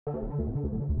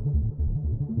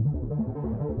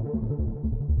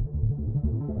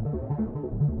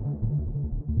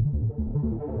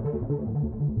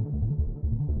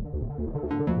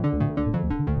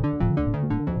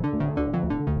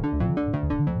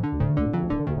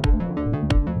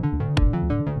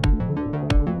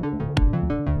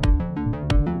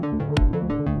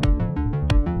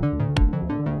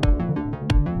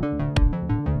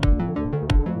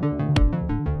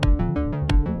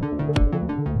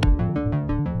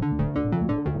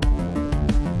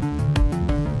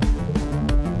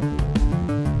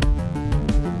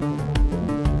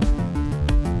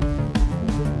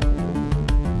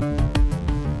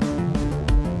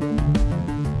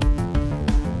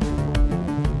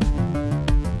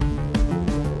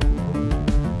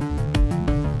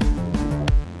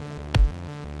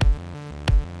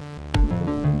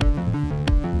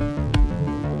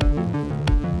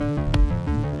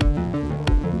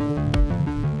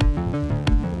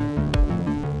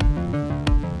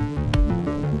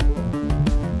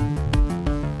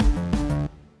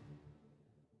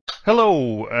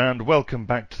Hello and welcome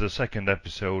back to the second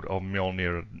episode of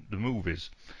Mjolnir the Movies.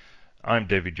 I'm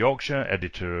David Yorkshire,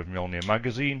 editor of Mjolnir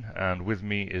magazine, and with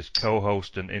me is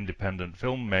co-host and independent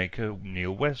filmmaker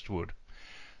Neil Westwood.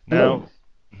 Now,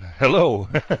 hello.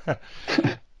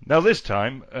 Now this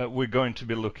time we're going to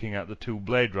be looking at the two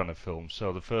Blade Runner films.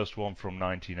 So the first one from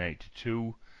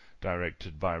 1982,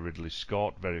 directed by Ridley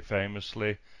Scott very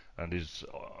famously, and is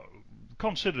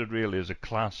considered really as a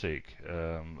classic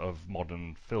of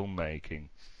modern filmmaking,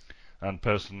 and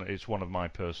personally it's one of my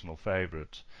personal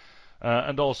favourites.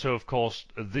 And also, of course,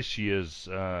 this year's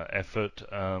effort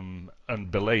and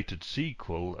belated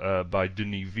sequel by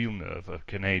Denis Villeneuve, a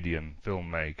Canadian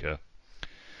filmmaker.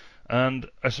 And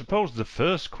I suppose the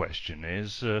first question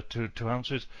is to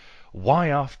answer is, why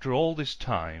after all this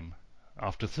time,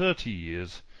 after 30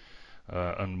 years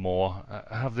and more,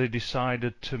 have they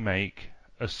decided to make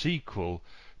a sequel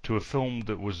to a film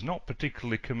that was not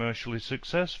particularly commercially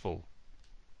successful?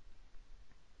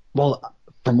 Well,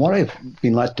 from what I've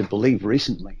been led to believe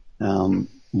recently,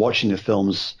 watching the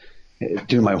films,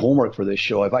 doing my homework for this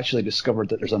show, I've actually discovered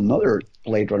that there's another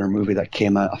Blade Runner movie that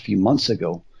came out a few months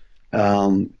ago,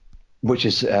 which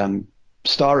is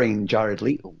starring Jared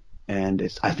Leto, and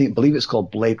believe it's called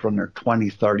Blade Runner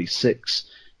 2036,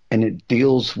 and it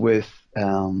deals with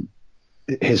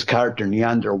his character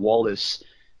Neander Wallace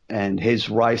and his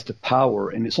rise to power,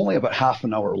 and it's only about half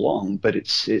an hour long, but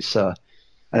it's an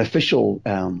official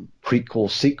prequel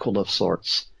sequel of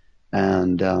sorts.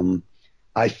 And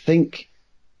I think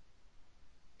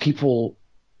people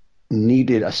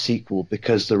needed a sequel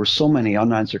because there were so many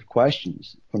unanswered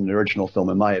questions from the original film,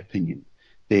 in my opinion.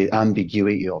 The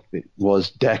ambiguity of it.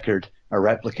 Was Deckard a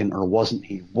replicant or wasn't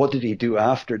he? What did he do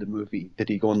after the movie? Did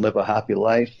he go and live a happy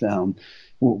life?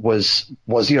 Was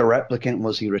he a replicant?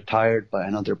 Was he retired by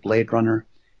another Blade Runner?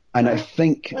 And I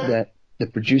think that the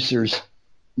producers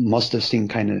must have seen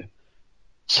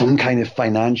some kind of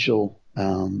financial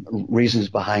reasons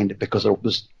behind it, because there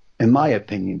was, in my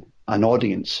opinion, an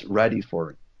audience ready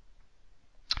for it.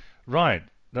 Right,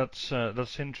 that's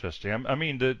interesting. I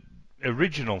mean, the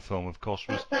original film, of course,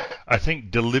 was, I think,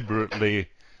 deliberately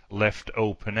left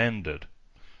open-ended,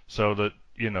 so that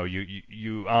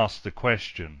you ask the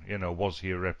question, was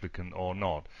he a replicant or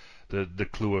not? The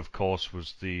clue, of course,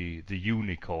 was the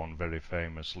unicorn, very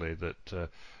famously, that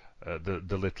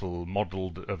the little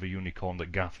model of a unicorn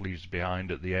that Gaff leaves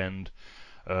behind at the end,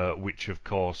 which, of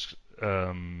course,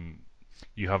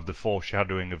 you have the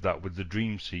foreshadowing of that with the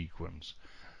dream sequence,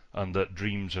 and that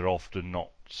dreams are often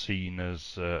not seen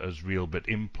as real but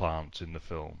implants in the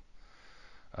film.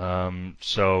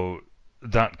 So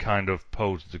that kind of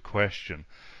posed the question.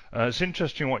 It's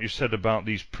interesting what you said about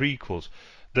these prequels.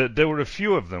 There were a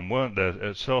few of them, weren't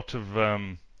there? Sort of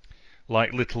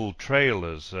like little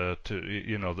trailers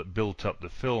that built up the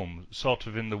film, sort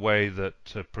of in the way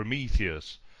that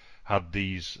Prometheus had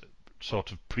these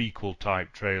sort of prequel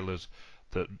type trailers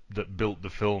that built the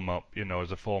film up,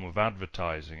 as a form of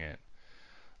advertising it.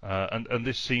 And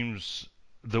this seems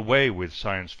the way with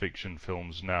science fiction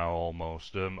films now,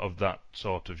 almost, of that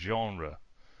sort of genre.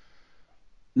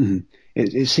 Mm-hmm.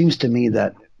 It seems to me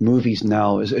that movies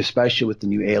now, especially with the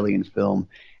new Alien film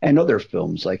and other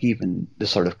films, like even the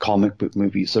sort of comic book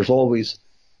movies, there's always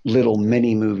little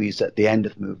mini movies at the end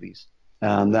of movies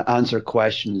that answer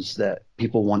questions that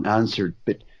people want answered.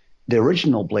 But the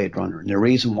original Blade Runner, and the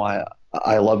reason why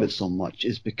I love it so much,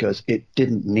 is because it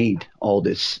didn't need all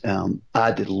this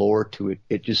added lore to it.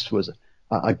 It just was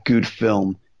a good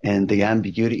film, and the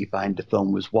ambiguity behind the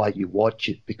film was why you watch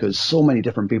it, because so many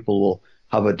different people will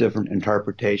have a different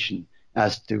interpretation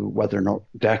as to whether or not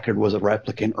Deckard was a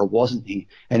replicant or wasn't he.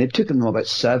 And it took them about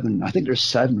seven. I think there's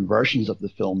 7 versions of the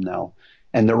film now,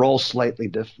 and they're all slightly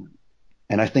different.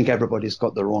 And I think everybody's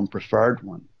got their own preferred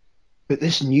one. But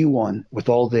this new one, with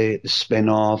all the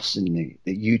spin-offs and the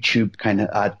YouTube kind of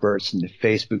adverts and the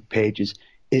Facebook pages,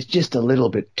 it's just a little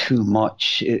bit too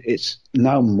much. It's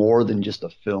now more than just a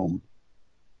film.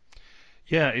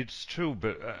 Yeah, it's true,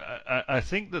 but I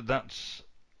think that that's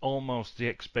almost the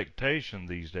expectation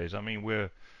these days. I mean,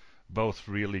 we're both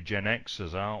really Gen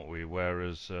Xers, aren't we?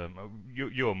 Whereas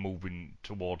you're moving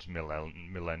towards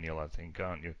millennial, I think,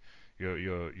 aren't you?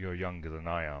 You're younger than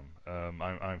I am.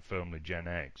 I'm firmly Gen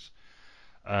X,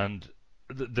 and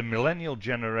the millennial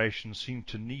generation seem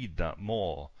to need that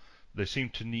more. They seem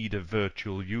to need a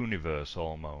virtual universe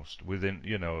almost within,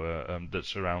 that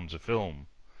surrounds a film.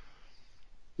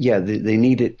 Yeah, they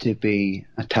need it to be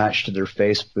attached to their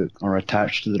Facebook or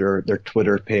attached to their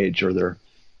Twitter page or their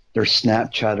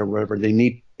Snapchat or whatever. They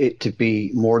need it to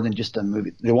be more than just a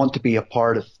movie. They want to be a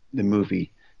part of the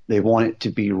movie. They want it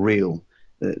to be real,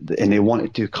 and they want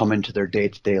it to come into their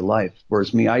day-to-day life.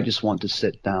 Whereas me, I just want to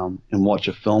sit down and watch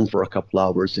a film for a couple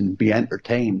hours and be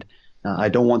entertained. I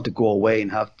don't want to go away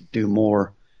and have to do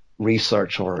more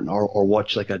research or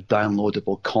watch like a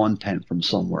downloadable content from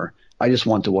somewhere. I just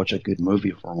want to watch a good movie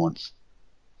for once.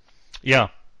 Yeah,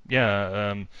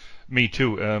 yeah, me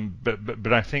too.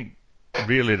 But I think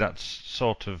really that's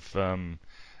sort of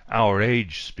our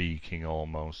age speaking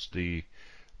almost. The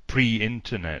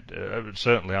pre-internet.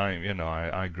 Certainly,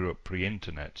 I grew up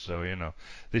pre-internet, so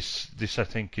this I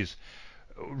think is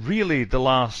really the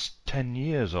last 10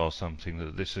 years or something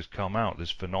that this has come out. This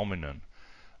phenomenon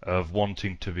of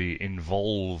wanting to be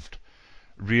involved,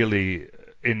 really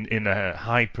in a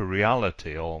hyper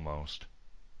reality almost.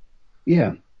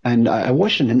 Yeah, and I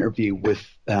watched an interview with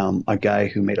a guy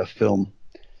who made a film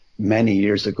many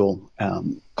years ago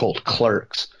called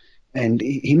Clerks, and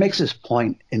he makes this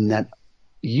point in that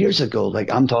years ago,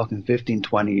 like I'm talking 15,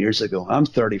 20 years ago, I'm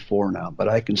 34 now, but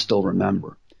I can still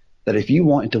remember that if you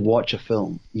wanted to watch a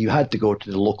film, you had to go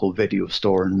to the local video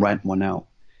store and rent one out.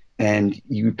 And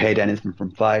you paid anything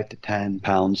from £5 to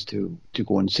 £10 to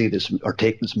go and see this or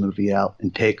take this movie out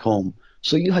and take home.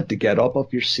 So you had to get up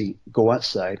off your seat, go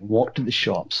outside, walk to the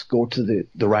shops, go to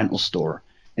the rental store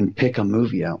and pick a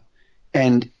movie out.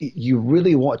 And you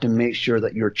really wanted to make sure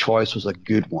that your choice was a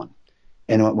good one.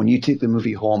 And when you take the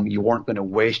movie home, you weren't going to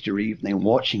waste your evening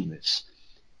watching this.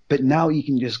 But now you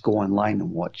can just go online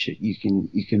and watch it. You can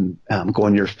go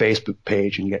on your Facebook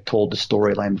page and get told the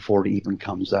storyline before it even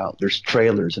comes out. There's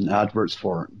trailers and adverts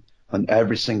for it on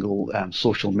every single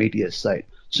social media site.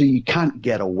 So you can't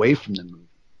get away from the movie.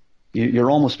 You're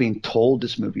almost being told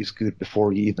this movie is good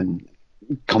before you even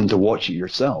come to watch it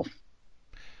yourself.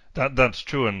 That's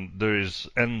true, and there is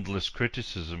endless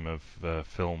criticism of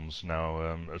films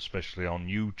now, especially on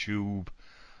YouTube.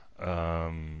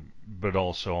 But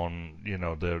also on,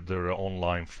 there are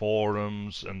online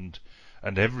forums and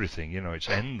everything. It's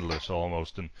endless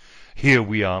almost. And here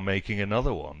we are making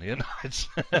another one. It's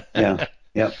Yeah,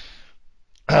 yeah.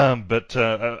 but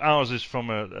ours is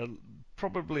from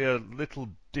probably a little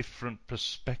different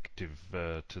perspective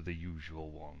to the usual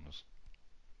ones.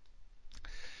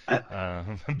 So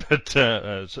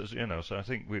I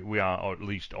think we are at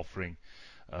least offering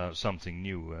something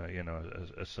new.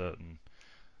 A certain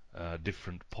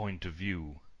different point of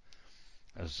view.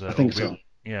 As I think so.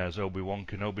 As Obi-Wan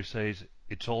Kenobi says,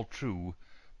 it's all true,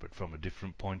 but from a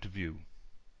different point of view.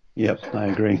 Yep, I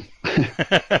agree.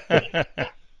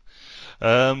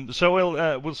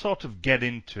 So we'll sort of get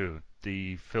into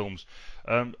the films.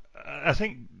 I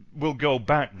think we'll go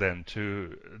back then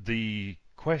to the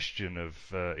question of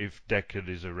if Deckard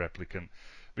is a replicant,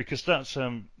 because that's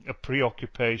a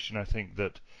preoccupation I think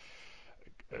that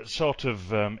sort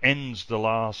of ends the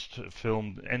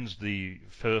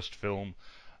first film,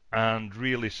 and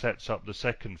really sets up the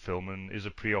second film, and is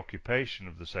a preoccupation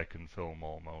of the second film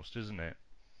almost, isn't it?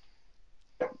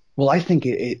 Well, I think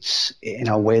it's in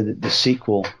a way that the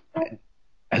sequel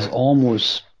has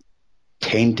almost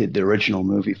tainted the original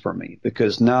movie for me,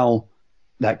 because now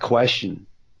that question,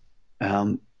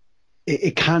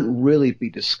 it can't really be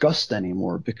discussed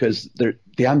anymore, because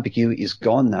the ambiguity is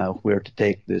gone now where to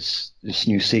take this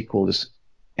new sequel, this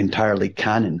entirely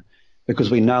canon,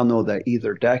 because we now know that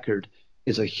either Deckard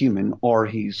is a human or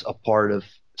he's a part of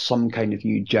some kind of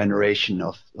new generation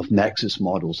of Nexus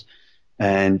models,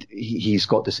 and he's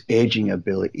got this aging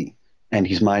ability, and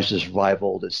he's managed to survive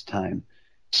all this time.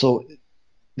 So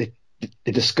the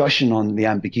discussion on the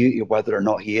ambiguity of whether or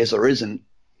not he is or isn't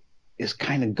is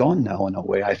kind of gone now in a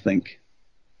way, I think.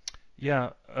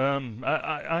 Yeah,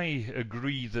 I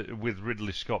agree that with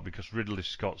Ridley Scott, because Ridley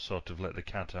Scott sort of let the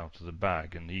cat out of the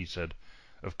bag, and he said,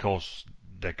 of course,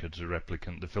 Deckard's a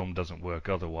replicant. The film doesn't work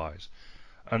otherwise.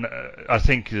 And I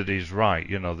think that he's right.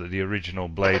 That the original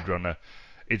Blade Runner,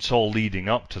 it's all leading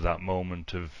up to that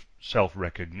moment of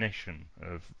self-recognition,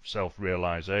 of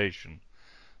self-realization,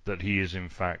 that he is in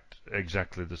fact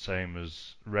exactly the same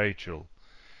as Rachel.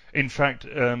 In fact,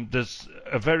 there's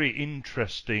a very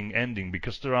interesting ending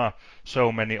because there are so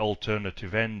many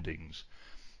alternative endings.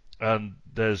 And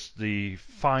there's the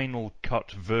final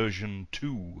cut version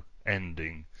 2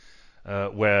 ending,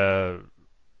 where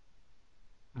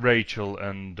Rachel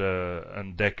and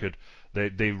Deckard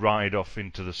they ride off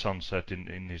into the sunset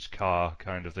in his car,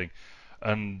 kind of thing.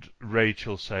 And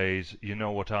Rachel says, "You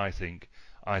know what I think?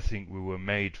 I think we were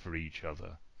made for each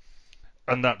other."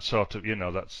 And that sort of,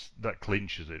 that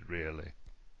clinches it really.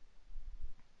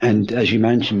 And as you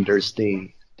mentioned, there's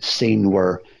the scene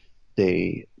where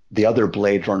the other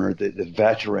Blade Runner, the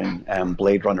veteran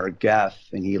Blade Runner Gaff,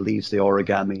 and he leaves the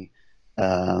origami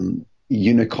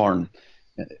unicorn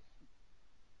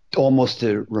almost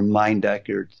to remind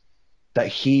Deckard that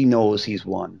he knows he's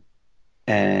won,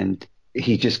 and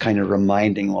he's just kind of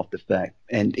reminding him of the fact.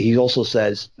 And he also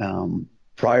says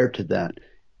prior to that,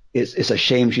 it's a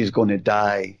shame she's going to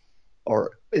die,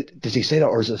 or does he say that,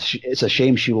 or it's a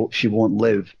shame she won't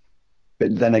live?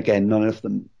 But then again, none of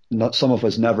them, not some of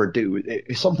us never do.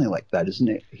 It's something like that, isn't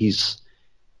it?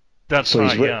 That's so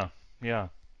right. Yeah.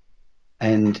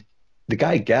 And the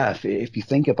guy Gaff, if you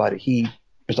think about it,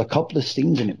 there's a couple of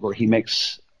scenes in it where he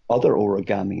makes other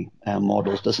origami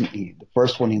models, doesn't he? The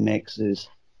first one he makes is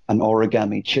an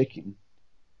origami chicken,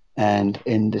 and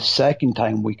in the second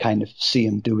time we kind of see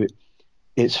him do it,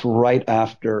 it's right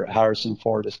after Harrison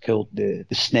Ford has killed the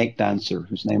snake dancer,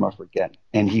 whose name I forget,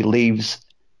 and he leaves.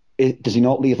 Does he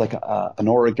not leave like an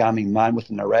origami man with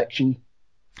an erection?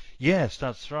 Yes,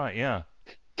 that's right. Yeah.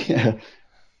 Yeah.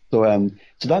 So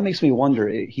that makes me wonder.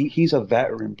 He's a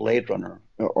veteran Blade Runner,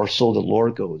 or so the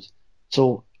lore goes.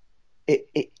 So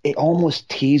it almost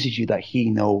teases you that he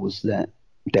knows that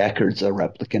Deckard's a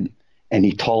replicant, and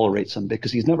he tolerates him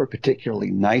because he's never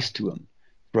particularly nice to him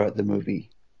throughout the movie.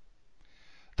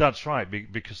 That's right,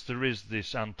 because there is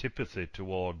this antipathy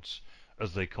towards,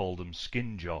 as they call them,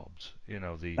 skin jobs.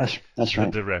 That's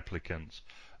right. The replicants.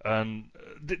 And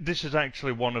this is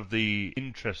actually one of the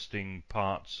interesting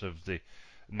parts of the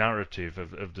narrative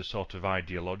of the sort of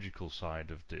ideological side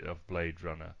of Blade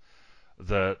Runner,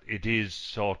 that it is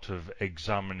sort of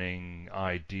examining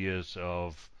ideas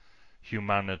of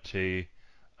humanity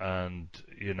and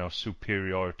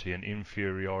superiority and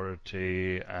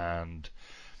inferiority, and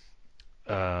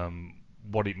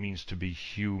what it means to be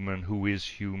human, who is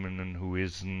human and who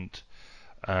isn't.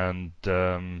 And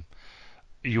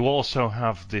you also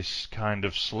have this kind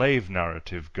of slave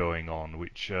narrative going on,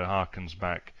 which harkens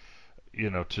back,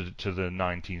 to the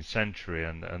 19th century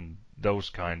and those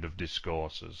kind of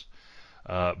discourses,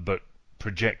 but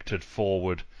projected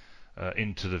forward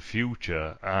into the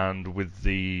future, and with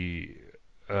the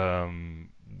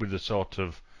sort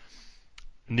of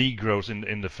Negroes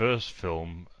in the first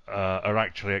film are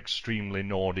actually extremely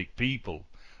Nordic people,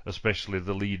 especially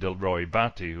the leader Roy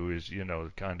Batty, who is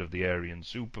kind of the Aryan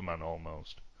Superman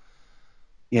almost.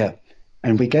 Yeah,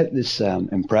 and we get this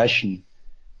impression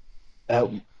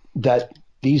that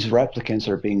these replicants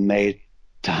are being made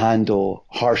to handle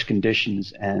harsh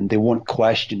conditions, and they won't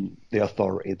question the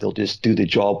authority. They'll just do the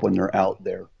job when they're out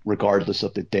there, regardless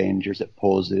of the dangers it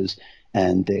poses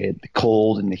and the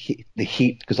cold and the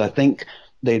heat. Because I think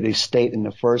they state in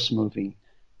the first movie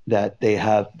that they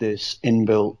have this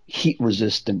inbuilt heat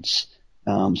resistance,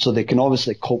 so they can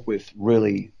obviously cope with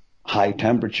really high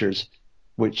temperatures,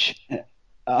 which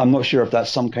I'm not sure if that's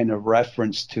some kind of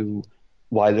reference to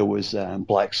why there was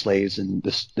black slaves in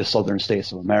the southern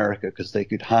states of America, because they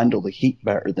could handle the heat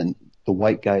better than the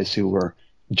white guys who were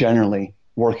generally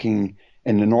working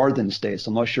in the northern states.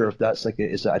 I'm not sure if that's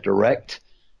is that a direct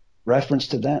reference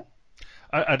to that?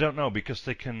 I don't know, because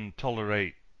they can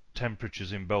tolerate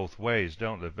temperatures in both ways,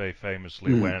 don't they? Very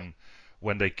famously,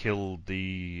 when they killed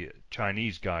the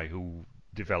Chinese guy who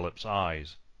develops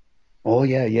eyes. Oh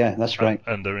yeah, that's right.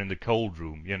 And they're in the cold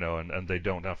room, and they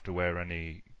don't have to wear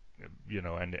any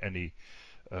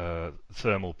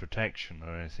thermal protection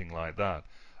or anything like that.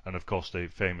 And of course, they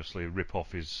famously rip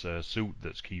off his suit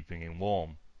that's keeping him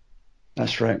warm.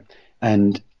 That's right.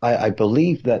 And I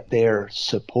believe that they're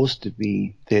supposed to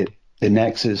be the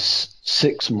Nexus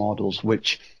 6 models,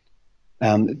 which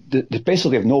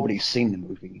basically, if nobody's seen the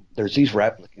movie, there's these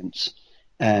replicants,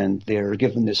 and they're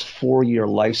given this 4-year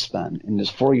lifespan. And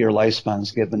this 4-year lifespan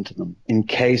is given to them in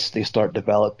case they start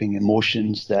developing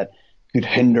emotions that could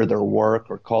hinder their work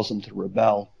or cause them to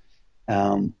rebel.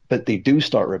 But they do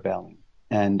start rebelling.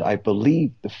 And I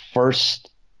believe the first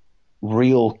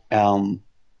real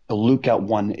look at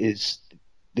one is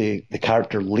the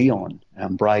character Leon,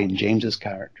 Brian James's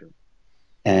character.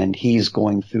 And he's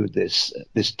going through this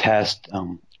test,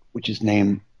 which is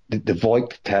named the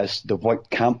Voigt test, the Voigt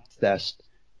Camp test,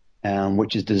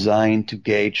 which is designed to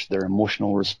gauge their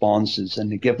emotional responses. And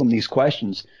they give them these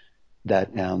questions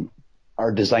that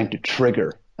are designed to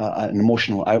trigger an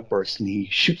emotional outburst. And he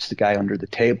shoots the guy under the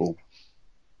table.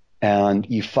 And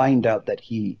you find out that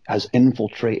he has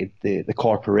infiltrated the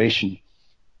corporation,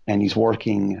 and he's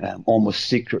working almost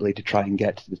secretly to try and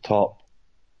get to the top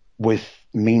with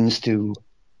means to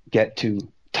get to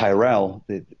Tyrell,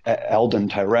 the Eldon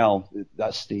Tyrell.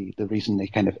 That's the reason they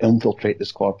kind of infiltrate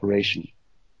this corporation.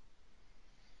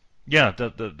 Yeah,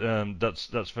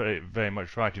 that's very very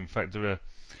much right. In fact, there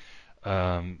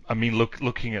are. I mean,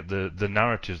 looking at the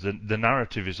narratives, the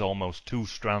narrative is almost two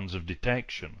strands of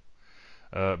detection.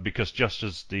 Because just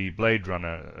as the Blade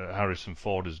Runner, Harrison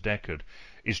Ford as Deckard,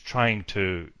 is trying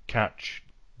to catch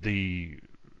the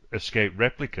escaped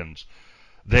replicants,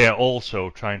 they are also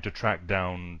trying to track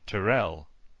down Tyrell.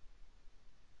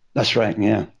 That's right,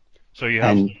 yeah. So you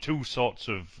have two sorts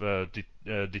of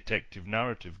detective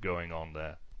narrative going on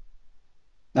there.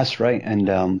 That's right. And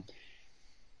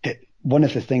one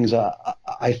of the things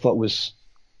I thought was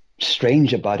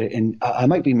strange about it, and I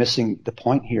might be missing the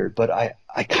point here, but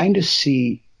I kind of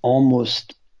see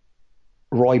almost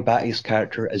Roy Batty's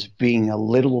character as being a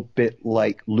little bit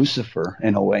like Lucifer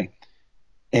in a way,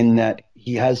 in that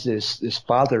he has this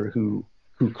father who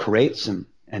creates him,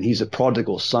 and he's a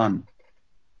prodigal son.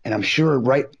 And I'm sure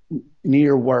right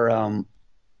near where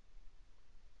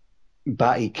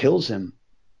Batty kills him,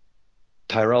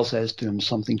 Tyrell says to him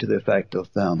something to the effect of,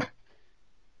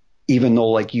 even though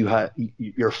like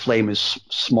your flame is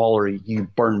smaller, you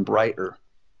burn brighter.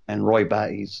 And Roy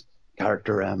Batty's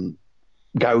character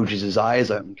gouges his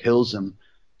eyes out and kills him.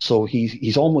 So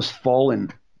he's almost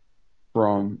fallen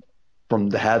from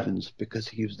the heavens because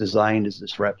he was designed as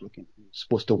this replicant. He was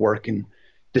supposed to work in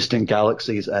distant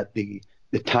galaxies at the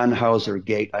Tannhauser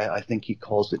Gate, I think he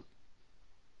calls it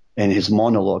in his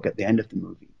monologue at the end of the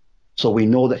movie. So we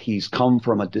know that he's come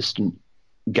from a distant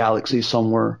galaxy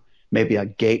somewhere, maybe a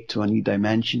gate to a new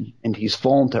dimension, and he's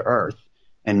fallen to Earth,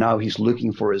 and now he's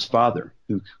looking for his father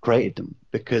who created him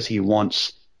because he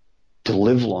wants to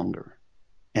live longer.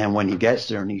 And when he gets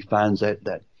there and he finds out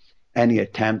that any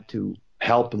attempt to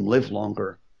help him live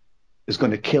longer is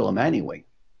going to kill him anyway.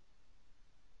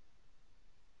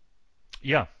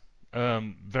 Yeah,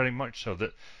 very much so.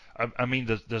 That I mean,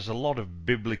 there's a lot of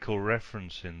biblical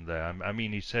reference in there. I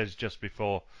mean, he says just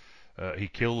before he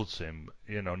kills him,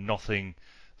 nothing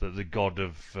that the god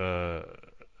of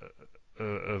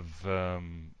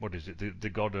what is it? The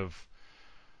god of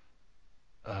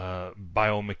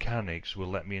biomechanics will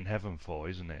let me in heaven for,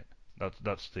 isn't it?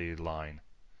 That's the line.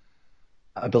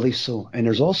 I believe so. And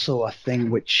there's also a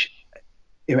thing which,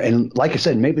 and like I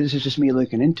said, maybe this is just me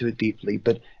looking into it deeply,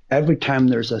 but every time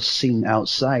there's a scene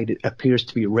outside, it appears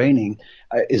to be raining.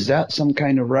 Is that some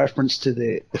kind of reference to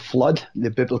the flood, the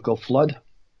biblical flood?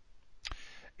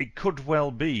 It could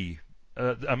well be.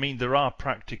 I mean, there are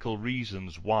practical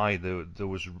reasons why there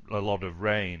was a lot of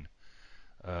rain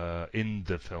in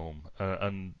the film,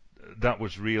 and that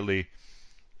was really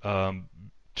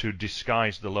to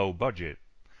disguise the low budget.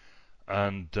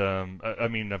 And I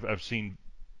mean, I've seen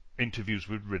interviews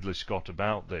with Ridley Scott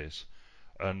about this,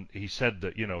 and he said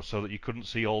that so that you couldn't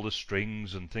see all the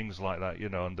strings and things like that,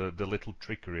 and the little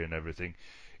trickery and everything.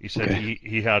 He said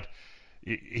he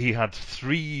had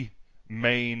three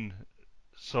main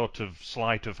sort of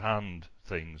sleight of hand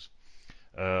things,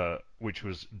 which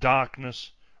was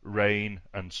darkness, rain,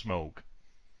 and smoke.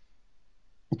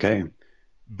 Okay.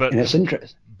 But and it's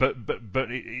interesting. But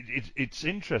it's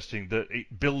interesting that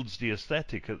it builds the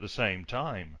aesthetic at the same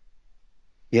time.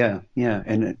 Yeah, yeah.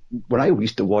 And when I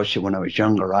used to watch it when I was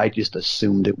younger, I just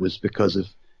assumed it was because of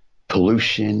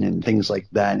pollution and things like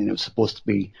that, and it was supposed to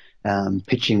be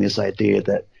pitching this idea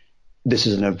that this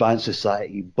is an advanced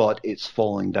society, but it's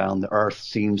falling down. The earth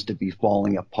seems to be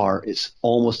falling apart. It's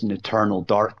almost an eternal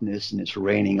darkness, and it's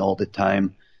raining all the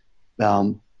time.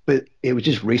 But it was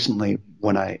just recently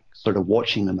when I started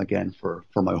watching them again for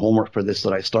my homework for this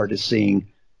that I started seeing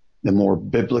the more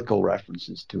biblical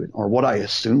references to it, or what I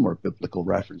assume were biblical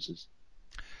references.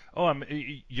 Oh,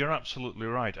 you're absolutely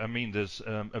right. I mean, there's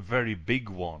a very big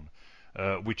one,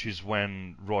 which is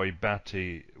when Roy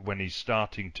Batty, when he's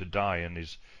starting to die and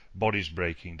his body's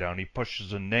breaking down, he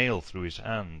pushes a nail through his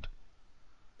hand.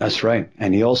 That's right.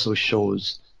 And he also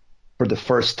shows for the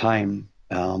first time,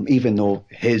 even though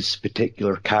his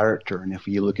particular character, and if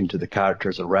you look into the character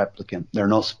as a replicant, they're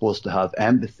not supposed to have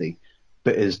empathy,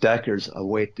 but as Decker's a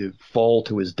way to fall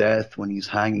to his death when he's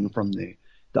hanging from the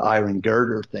iron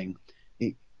girder thing,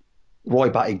 Roy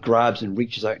Batty grabs and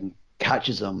reaches out and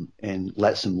catches him and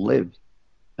lets him live.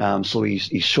 So he's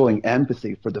showing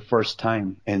empathy for the first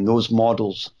time, and those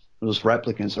models, those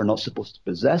replicants, are not supposed to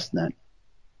possess that.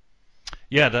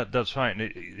 Yeah, that's right.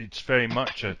 And it's very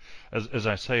much, as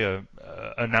I say,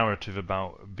 a narrative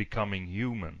about becoming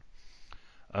human.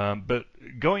 But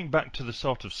going back to the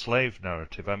sort of slave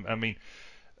narrative, I mean,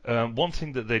 one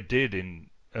thing that they did in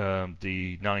the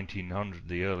early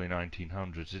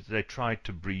 1900s, is they tried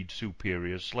to breed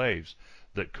superior slaves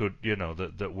that could,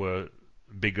 that were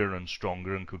bigger and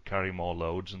stronger and could carry more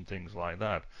loads and things like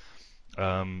that,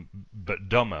 but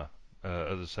dumber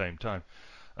at the same time.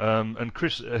 And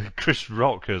Chris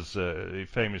Rock he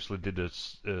famously did a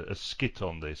skit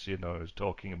on this. He was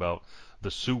talking about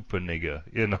the super nigger,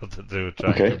 that they were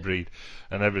trying to breed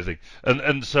and everything.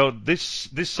 And so this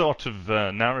sort of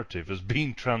narrative has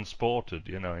been transported,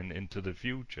 into the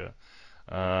future,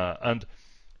 and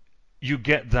you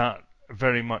get that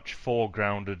very much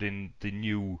foregrounded in the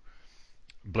new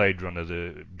Blade Runner,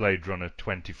 the Blade Runner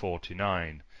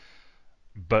 2049.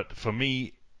 But for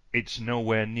me, it's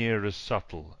nowhere near as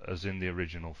subtle as in the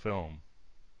original film.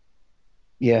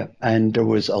 Yeah, and there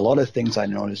was a lot of things I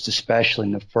noticed, especially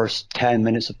in the first 10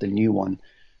 minutes of the new one,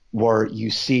 where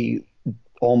you see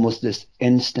almost this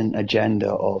instant agenda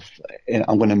of, and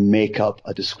I'm going to make up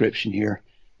a description here.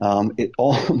 It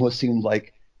almost seemed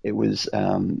like it was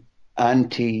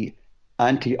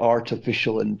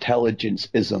anti-artificial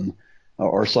intelligence-ism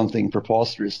or something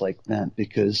preposterous like that,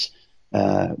 because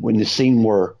when the scene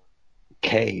where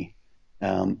Kay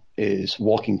is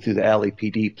walking through the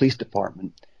LAPD police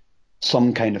department,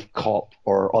 some kind of cop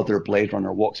or other Blade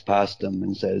Runner walks past him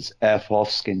and says, F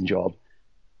off, skin job.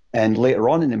 And later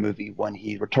on in the movie, when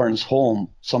he returns home,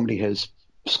 somebody has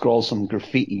scrawled some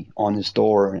graffiti on his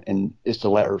door, and it's the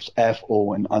letters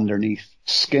F-O and underneath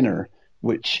Skinner,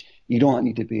 which you don't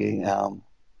need to be a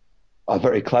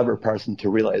very clever person to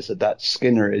realize that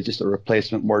Skinner is just a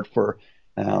replacement word for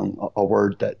a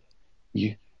word that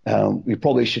we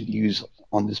probably should use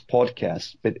on this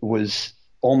podcast, but it was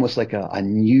almost like a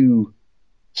new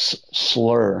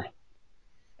slur.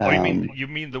 Oh, you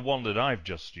mean the one that I've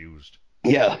just used?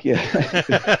 Yeah.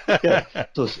 Yeah.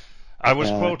 So, I was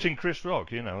quoting Chris Rock,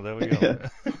 there we go.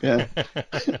 Yeah.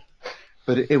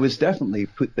 But it was definitely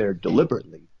put there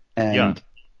deliberately. And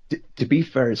to be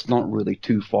fair, it's not really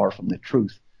too far from the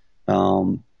truth.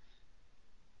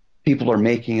 People are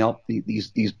making up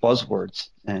these buzzwords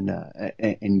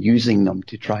and using them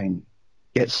to try and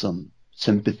get some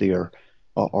sympathy or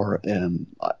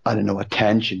I don't know,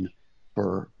 attention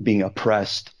for being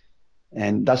oppressed.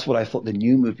 And that's what I thought the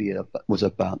new movie was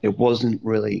about. There wasn't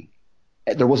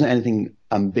anything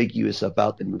ambiguous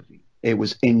about the movie. It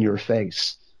was in your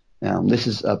face. This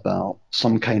is about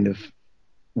some kind of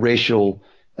racial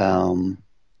ideas.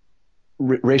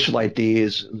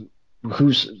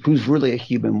 Who's really a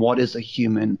human? What is a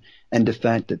human? And the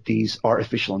fact that these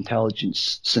artificial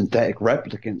intelligence synthetic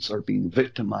replicants are being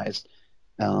victimized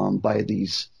by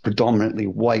these predominantly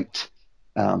white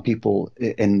people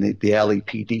in the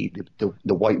LAPD,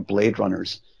 the white Blade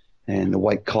Runners, and the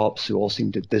white cops who all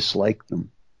seem to dislike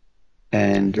them.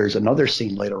 And there's another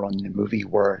scene later on in the movie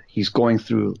where he's going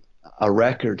through a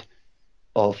record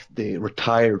of the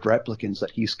retired replicants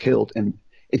that he's killed. And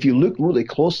if you look really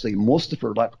closely, most of the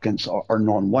replicants are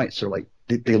non-whites.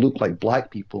 They look like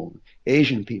black people,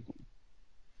 Asian people.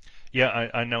 Yeah,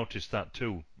 I noticed that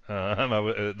too.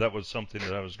 That was something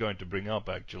that I was going to bring up,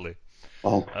 actually.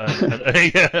 Oh,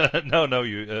 no,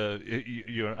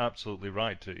 you're absolutely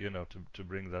right to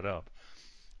bring that up.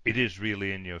 It is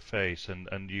really in your face,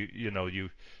 and you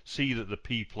see that the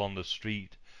people on the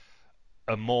street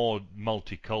are more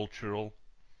multicultural,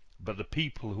 but the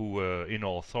people who are in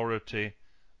authority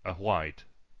are white.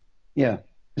 Yeah,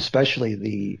 especially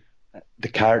the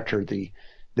character, the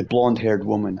blonde-haired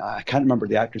woman. I can't remember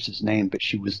the actress's name, but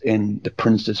she was in The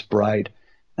Princess Bride,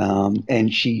 and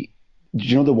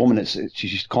the woman that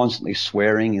she's constantly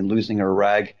swearing and losing her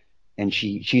rag, and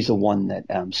she's the one that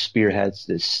spearheads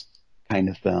this kind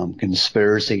of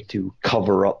conspiracy to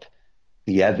cover up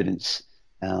the evidence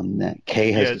that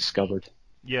Kay has discovered.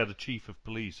 Yeah, the chief of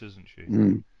police, isn't she?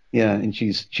 Yeah, and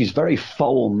she's very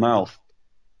foul-mouthed.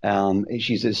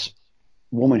 She's this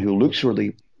woman who looks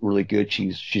really, really good.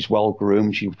 She's well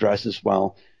groomed. She dresses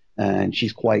well, and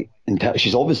she's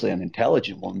she's obviously an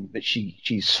intelligent woman, but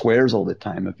she swears all the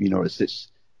time. If you notice,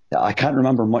 I can't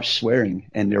remember much swearing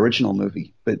in the original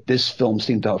movie, but this film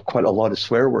seemed to have quite a lot of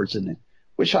swear words in it,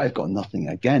 which I've got nothing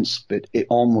against, but it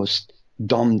almost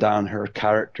dumbed down her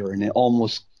character, and it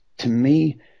almost, to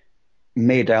me,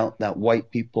 made out that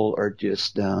white people are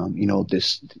just,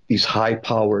 these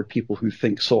high-powered people who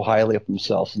think so highly of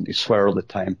themselves and they swear all the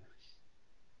time.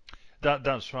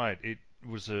 That's right. It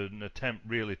was an attempt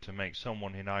really to make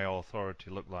someone in high authority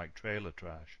look like trailer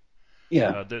trash.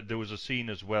 Yeah, There was a scene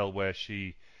as well where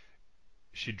she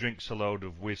drinks a load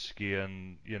of whiskey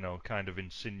and kind of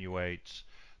insinuates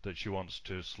that she wants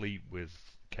to sleep with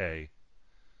Kay.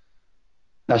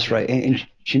 that's right. And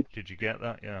Did you get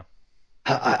that? Yeah.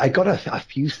 I got a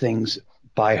few things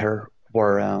by her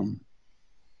where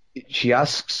she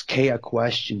asks Kay a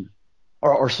question,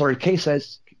 or sorry, Kay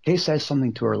says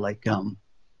something to her like,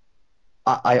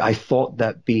 I thought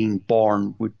that being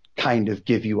born would kind of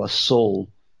give you a soul,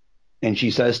 and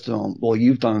she says to him, "Well,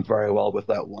 you've done very well with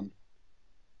that one."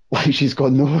 Like she's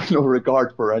got no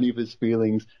regard for any of his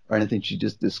feelings or anything. She's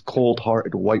just this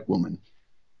cold-hearted white woman.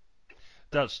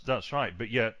 That's right. But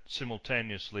yet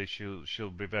simultaneously she'll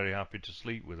be very happy to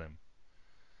sleep with him.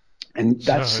 And So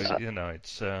that's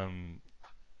it's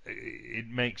it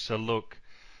makes her look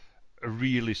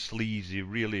really sleazy,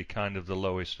 really kind of the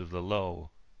lowest of the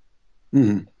low.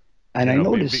 mm. And You I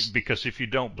know, noticed, because if you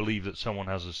don't believe that someone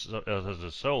has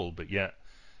a soul, but yet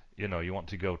you want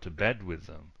to go to bed with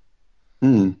them,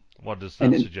 mm, what does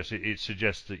and that suggest? It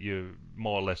suggests that you're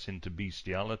more or less into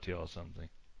bestiality or something.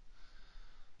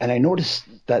 and I noticed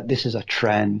that this is a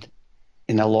trend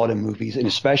in a lot of movies, and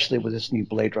especially with this new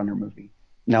Blade Runner movie.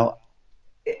 Now,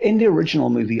 in the original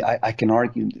movie, I can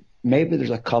argue that maybe there's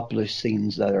a couple of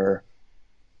scenes that are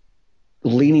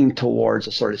leaning towards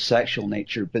a sort of sexual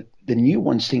nature, but the new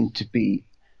ones seem to be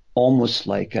almost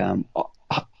like,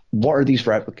 what are these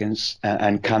replicants,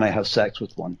 and can I have sex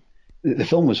with one? The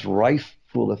film was rife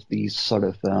full of these sort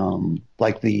of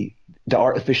like the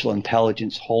artificial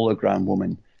intelligence hologram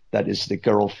woman that is the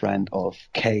girlfriend of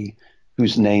Kay,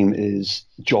 whose name is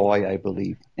Joy, I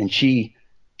believe, and she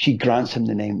grants him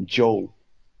the name Joe,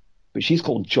 but she's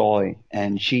called Joy,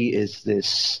 and she is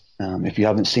this. If you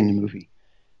haven't seen the movie,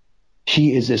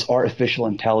 she is this artificial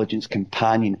intelligence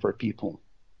companion for people,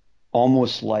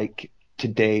 almost like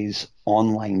today's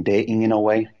online dating in a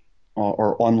way,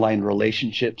 or online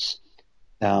relationships.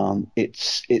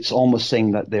 It's almost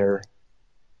saying that they're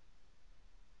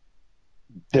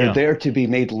Yeah, there to be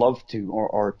made love to,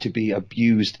 or to be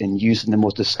abused and used in the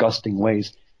most disgusting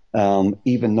ways.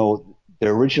 Even though the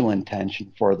original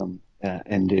intention for them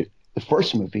in the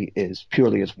first movie is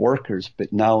purely as workers,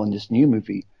 but now in this new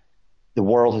movie, the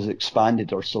world has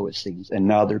expanded, or so it seems, and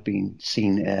now they're being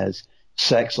seen as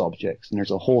sex objects. And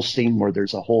there's a whole scene where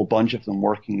there's a whole bunch of them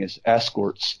working as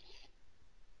escorts,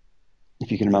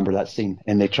 if you can remember that scene,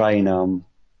 and they try and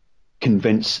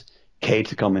convince Kay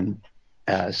to come and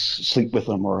sleep with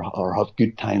them, or have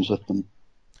good times with them.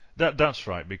 that's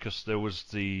right. Because there was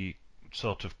the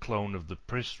sort of clone of the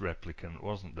Priss replicant,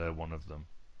 wasn't there? One of them.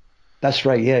 That's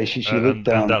right. Yeah, she looked And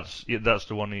down. that's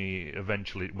the one he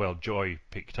eventually, well, Joy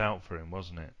picked out for him,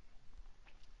 wasn't it?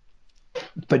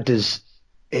 But does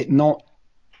it not?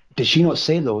 Did she not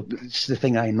say though? This is the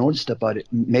thing I noticed about it.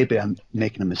 Maybe I'm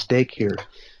making a mistake here.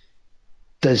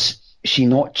 Does she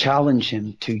not challenge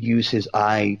him to use his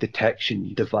eye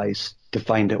detection device to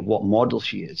find out what model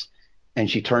she is? And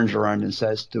she turns around and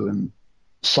says to him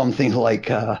something like,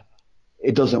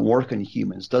 "It doesn't work on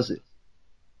humans, does it?"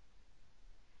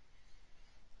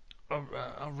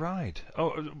 Oh, right.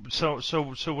 Oh, so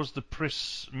was the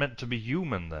Priss meant to be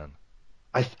human then?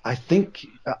 I think,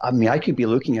 I mean, I could be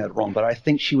looking at it wrong, but I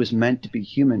think she was meant to be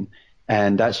human,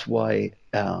 and that's why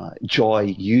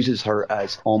Joy uses her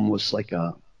as almost like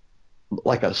a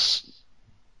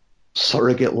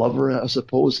surrogate lover, I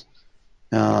suppose.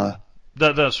 Uh,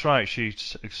 That's right. She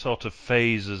sort of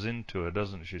phases into her,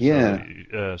 doesn't she?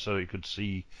 yeah. So you could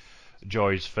see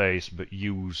Joy's face, but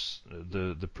use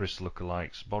the Priss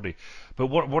lookalike's body. But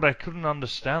what I couldn't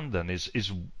understand then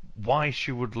is why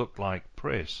she would look like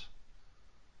Priss.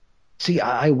 See,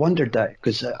 I wondered that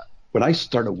because when I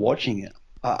started watching it,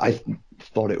 I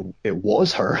thought it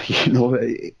was her.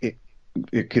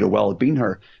 It could have well been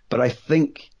her, but I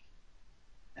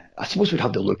suppose we'd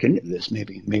have to look into this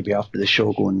maybe after the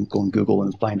show, go and Google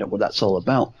and find out what that's all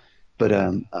about. But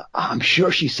I'm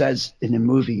sure she says in the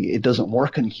movie it doesn't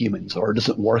work on humans, or it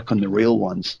doesn't work on the real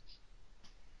ones.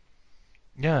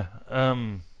 Yeah.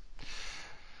 I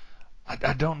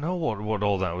don't know what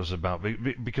all that was about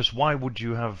because why would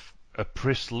you have a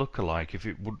Priss lookalike if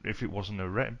it wasn't a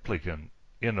replicant?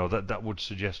 that would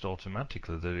suggest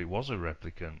automatically that it was a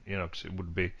replicant, because it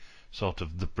would be sort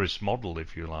of the Briss model,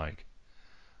 if you like.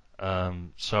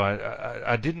 So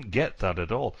I didn't get that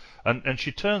at all. And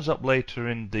she turns up later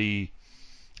in the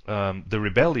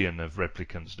rebellion of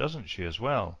replicants, doesn't she, as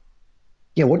well?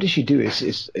 Yeah, what does she do?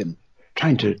 Is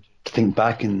trying to think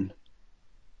back and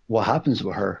what happens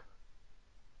with her.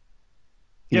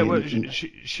 Yeah, well, In, she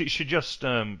just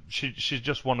she's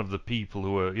just one of the people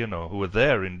who are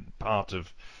there in part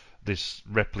of this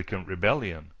replicant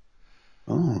rebellion,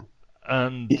 oh,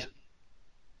 yeah,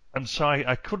 and so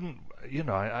I couldn't,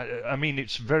 I mean,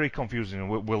 it's very confusing, and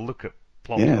we'll look at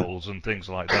plot yeah. holes and things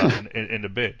like that in a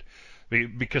bit,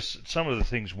 because some of the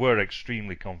things were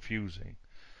extremely confusing,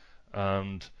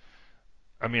 and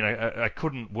I mean, I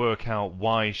couldn't work out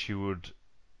why she would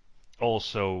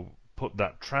also put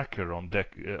that tracker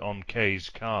on Kay's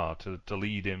car to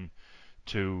lead him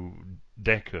to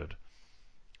Deckard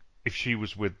if she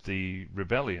was with the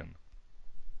rebellion.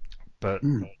 But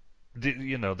Hmm.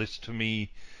 this to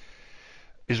me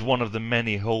is one of the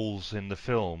many holes in the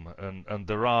film, and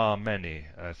there are many,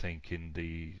 I think, in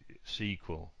the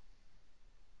sequel.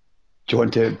 Do you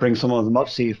want to bring some of them up?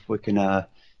 See if we can uh,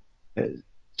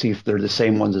 see if they're the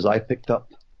same ones as I picked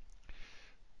up.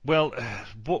 Well,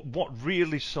 what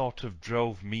really sort of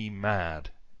drove me mad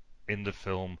in the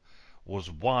film was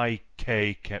why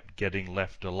Kay kept getting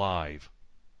left alive.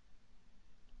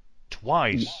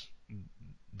 Twice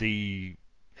the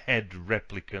head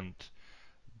replicant,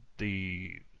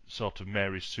 the sort of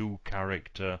Mary Sue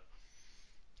character,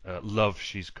 Love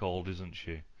she's called, isn't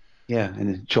she? Yeah,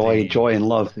 and The joy and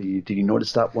love. Did you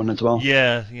notice that one as well?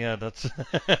 yeah, that's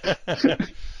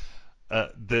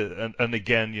and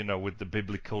again, with the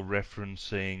biblical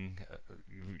referencing,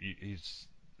 he's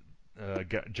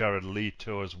Jared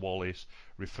Leto as Wallace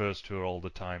refers to her all the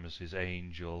time as his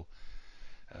angel,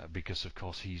 because of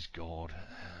course he's God,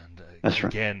 and That's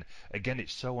right. again,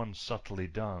 it's so unsubtly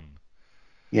done.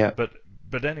 Yeah,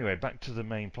 But anyway, back to the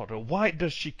main plot. Why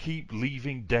does she keep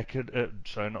leaving Deckard?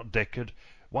 Sorry, not Deckard.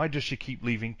 Why does she keep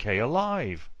leaving Kay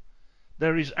alive?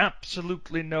 There is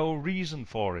absolutely no reason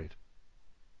for it.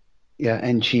 yeah,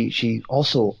 and she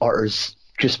also utters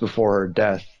just before her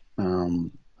death.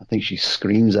 I think she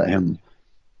screams at him,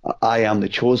 "I am the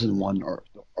chosen one,"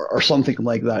 or something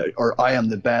like that, or "I am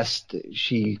the best."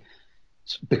 She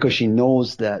because she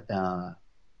knows that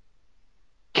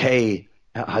Kay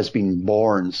has been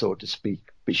born, so to speak,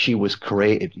 but she was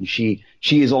created, and she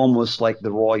is almost like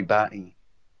the Roy Batty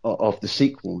of the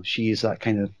sequel. She is that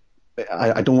kind of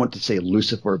I don't want to say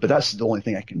Lucifer, but that's the only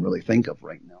thing I can really think of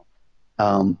right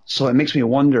now. So it makes me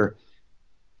wonder.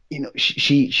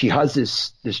 She has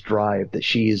this drive that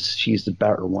she's the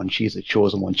better one, she's the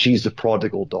chosen one, she's the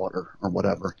prodigal daughter or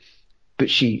whatever, but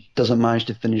she doesn't manage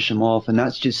to finish him off, and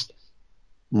that's just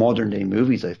modern day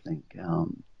movies. I think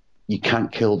you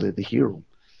can't kill the hero.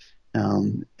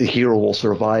 The hero will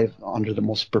survive under the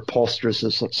most preposterous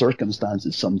of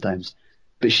circumstances sometimes,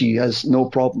 but she has no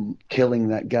problem killing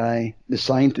that guy, the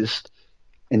scientist,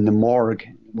 in the morgue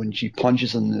when she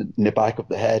punches him in the back of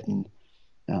the head and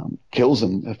kills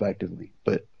him effectively.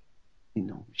 But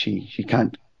she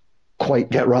can't quite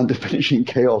get around to finishing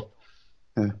Chaos.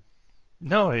 Uh,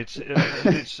 No,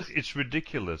 it's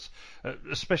ridiculous.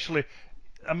 Especially,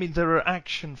 I mean, there are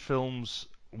action films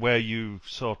where you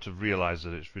sort of realize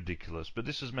that it's ridiculous, but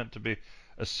this is meant to be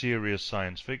a serious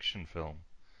science fiction film.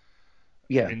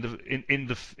 yeah. In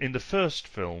the first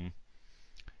film,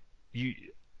 you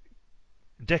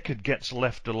Deckard gets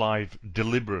left alive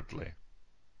deliberately.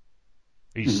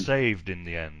 He's Mhm. saved in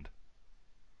the end.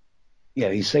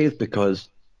 Yeah, he's saved because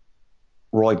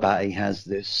Roy Batty has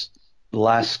this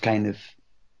last kind of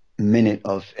minute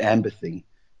of empathy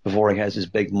before he has his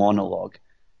big monologue.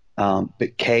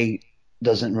 But Kay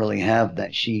doesn't really have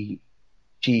that. She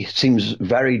seems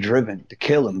very driven to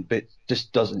kill him, but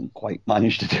just doesn't quite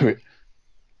manage to do it.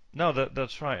 No,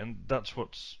 that's right, and that's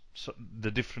what's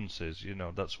the difference is.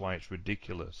 That's why it's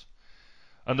ridiculous.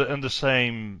 And the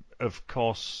same, of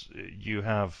course, you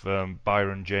have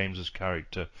Byron James's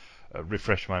character.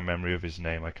 Refresh my memory of his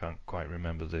name. I can't quite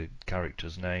remember the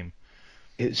character's name.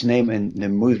 His name in the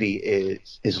movie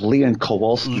is Leon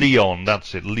Kowalski. Leon,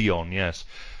 that's it. Leon, yes.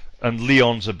 And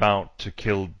Leon's about to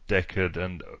kill Deckard,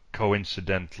 and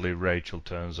coincidentally, Rachel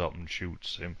turns up and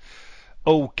shoots him.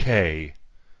 Okay,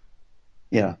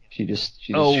 Yeah, she just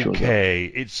shows up. okay,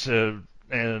 it's an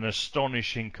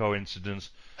astonishing coincidence,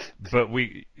 but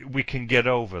we can get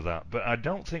over that. But I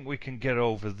don't think we can get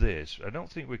over this. I don't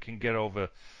think we can get over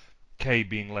Kay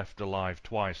being left alive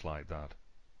twice like that.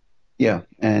 Yeah,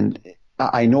 and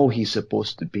I know he's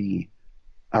supposed to be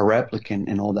a replicant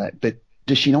and all that, but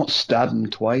does she not stab him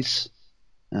twice?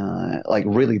 Like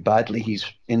really badly. He's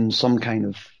in some kind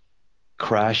of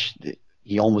crash.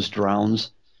 He almost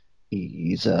drowns.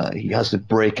 He has to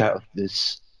break out of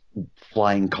this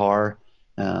flying car.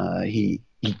 He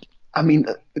I mean,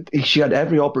 she had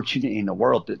every opportunity in the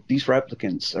world. That these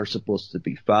replicants are supposed to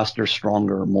be faster,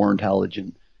 stronger, more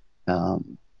intelligent,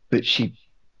 but she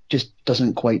just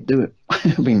doesn't quite do it.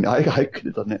 I mean, I could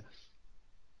have done it.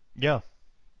 Yeah,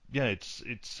 yeah, it's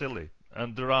silly,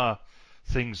 and there are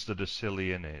things that are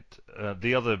silly in it.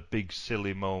 The other big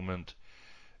silly moment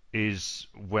is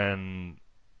when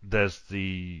there's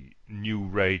the new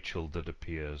Rachel that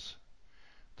appears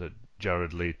that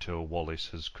Jared Leto Wallace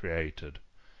has created,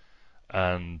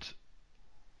 and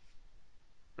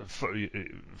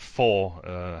for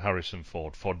Harrison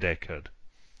Ford for Deckard,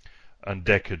 and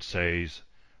Deckard says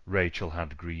Rachel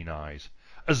had green eyes,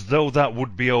 as though that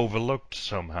would be overlooked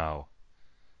somehow.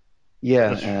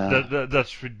 Yeah.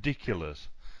 That's ridiculous.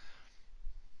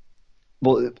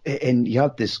 Well, and you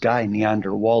have this guy,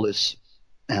 Neander Wallace,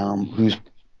 who's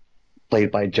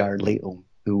played by Jared Leto,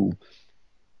 who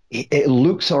it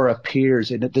looks or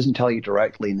appears, and it doesn't tell you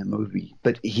directly in the movie,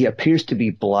 but he appears to be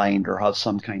blind or have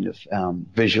some kind of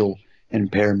visual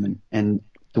impairment. And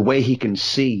the way he can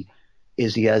see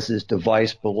is he has this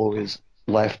device below his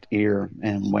left ear,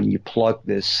 and when you plug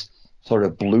this sort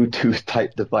of Bluetooth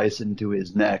type device into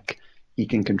his neck, he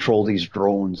can control these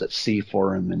drones that see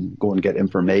for him and go and get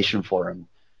information for him.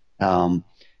 Um,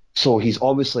 so he's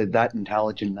obviously that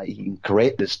intelligent that he can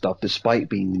create this stuff despite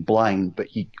being blind, but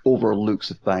he overlooks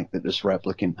the fact that this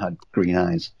replicant had green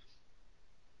eyes.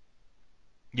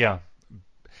 Yeah,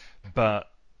 but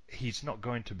he's not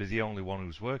going to be the only one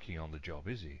who's working on the job,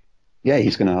 is he? Yeah,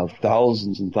 he's going to have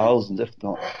thousands and thousands, if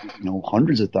not,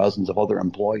 hundreds of thousands of other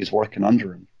employees working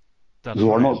under him That's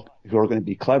right. who are going to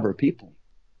be clever people.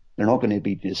 They're not going to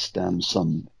be just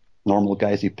some normal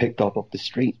guys he picked up off the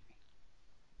street.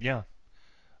 Yeah,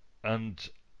 and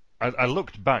I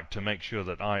looked back to make sure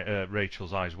that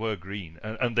Rachel's eyes were green,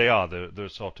 and they are. They're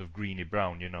sort of greeny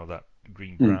brown, that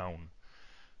green Mm,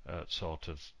 brown sort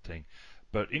of thing.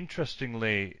 But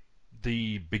interestingly,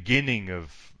 the beginning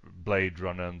of Blade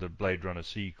Runner and the Blade Runner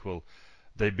sequel,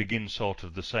 they begin sort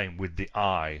of the same with the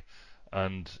eye,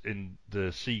 and in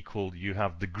the sequel you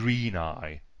have the green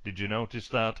eye. Did you notice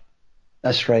that?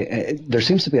 that's right. There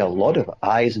seems to be a lot of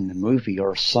eyes in the movie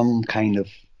or some kind of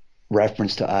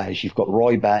reference to eyes. You've got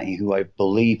Roy Batty, who I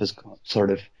believe has got sort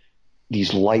of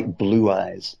these light blue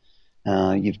eyes.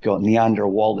 You've got Neander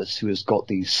Wallace, who has got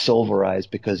these silver eyes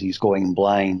because he's going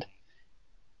blind.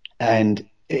 And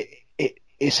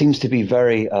it seems to be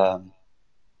very, I'm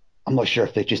not sure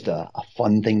if they're just a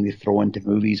fun thing they throw into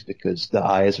movies because the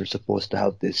eyes are supposed to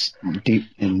have this deep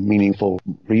and meaningful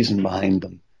reason behind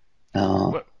them.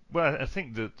 Uh, Well, I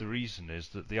think that the reason is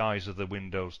that the eyes are the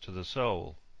windows to the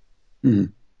soul.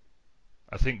 mm,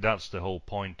 I think that's the whole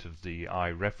point of the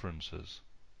eye references.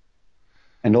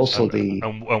 and also And the,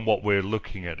 and what we're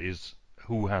looking at is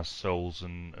who has souls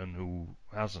and who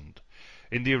hasn't.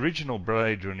 In the original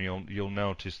Blade Runner, you'll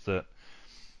notice that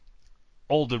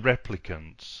all the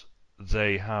replicants,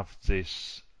 they have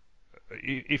this.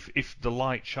 If the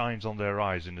light shines on their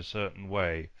eyes in a certain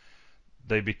way,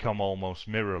 they become almost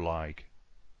mirror-like.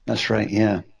 that's right,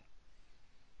 yeah.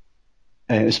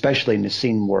 Especially in the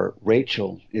scene where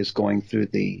Rachel is going through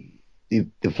the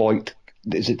Voight,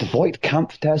 is it the Voight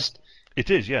camp test? It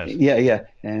is, yes. Yeah, yeah.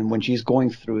 And when she's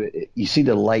going through it, you see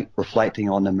the light reflecting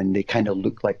on them, and they kind of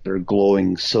look like they're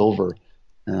glowing silver.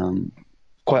 Um,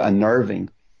 Quite unnerving.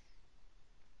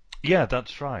 Yeah,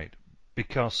 that's right.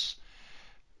 Because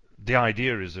the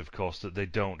idea is, of course, that they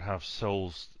don't have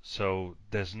souls, so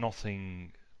there's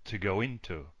nothing to go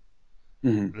into.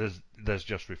 Hmm. There's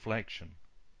just reflection.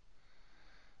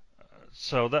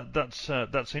 So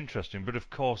that's interesting. But of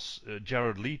course,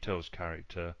 Jared Leto's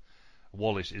character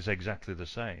Wallace is exactly the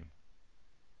same.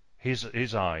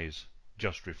 His eyes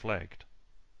just reflect,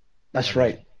 That's and he's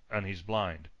right. and he's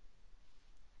blind.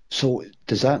 So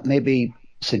does that maybe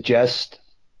suggest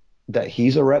that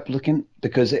he's a replicant?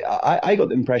 Because I got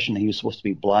the impression he was supposed to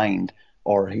be blind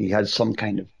or he had some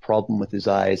kind of problem with his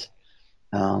eyes.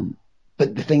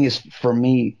 But the thing is, for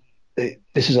me,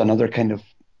 this is another kind of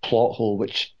plot hole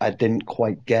which I didn't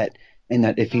quite get. In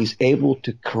that, if he's able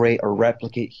to create or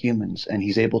replicate humans, and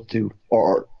he's able to,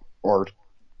 or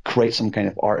create some kind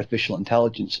of artificial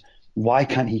intelligence, why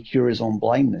can't he cure his own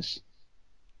blindness?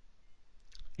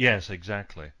 Yes,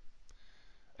 exactly.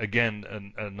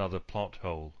 Again, another plot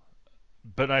hole.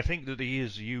 But I think that he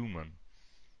is human,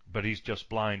 but he's just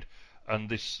blind, and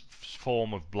this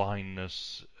form of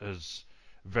blindness has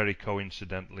very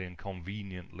coincidentally and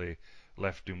conveniently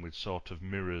left him with sort of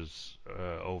mirrors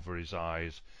over his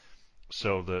eyes,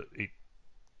 so that it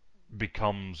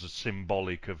becomes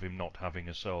symbolic of him not having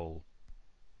a soul.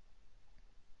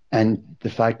 And the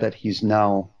fact that he's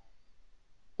now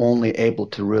only able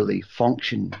to really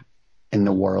function in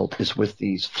the world is with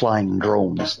these flying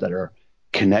drones that are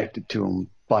connected to him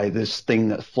by this thing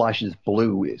that flashes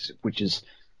blue, which is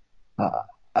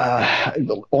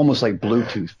almost like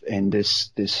Bluetooth, and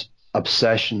this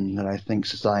obsession that I think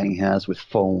society has with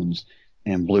phones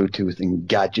and Bluetooth and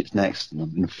gadgets next to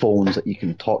them, and phones that you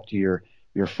can talk to your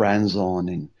friends on,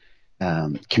 and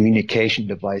communication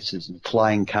devices and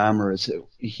flying cameras.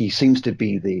 He seems to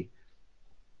be the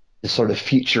sort of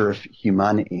future of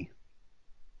humanity.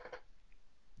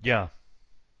 Yeah,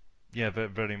 yeah,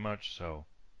 very much so.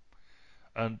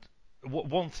 And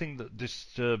one thing that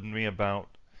disturbed me about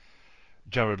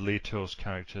Jared Leto's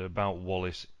character, about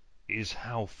Wallace, is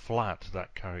how flat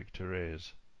that character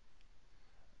is.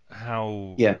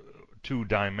 How Yeah.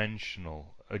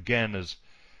 two-dimensional. Again, as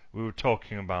we were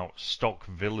talking about stock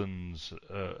villains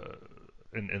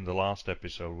in the last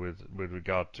episode with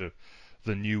regard to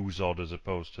the new Zod as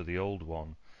opposed to the old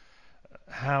one.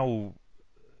 How,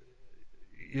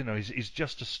 he's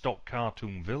just a stock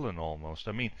cartoon villain almost.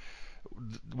 I mean,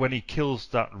 when he kills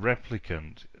that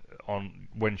replicant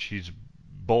when she's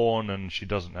born and she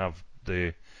doesn't have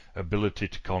the ability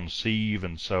to conceive,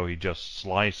 and so he just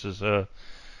slices her.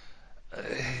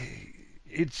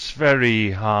 It's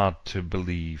very hard to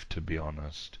believe, to be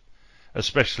honest.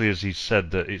 Especially as he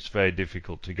said that it's very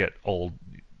difficult to get all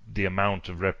the amount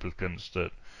of replicants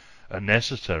that are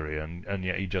necessary, and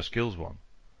yet he just kills one.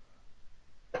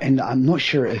 And I'm not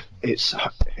sure if it's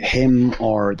him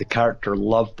or the character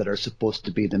Love that are supposed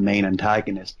to be the main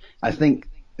antagonist. I think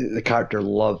the character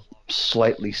Love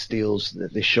slightly steals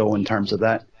the show in terms of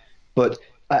that. But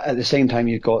at the same time,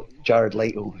 you've got Jared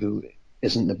Leto, who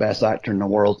isn't the best actor in the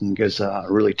world and gives a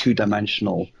really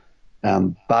two-dimensional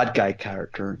bad guy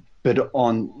character. But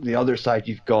on the other side,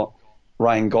 you've got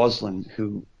Ryan Gosling,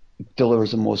 who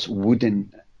delivers the most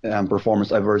wooden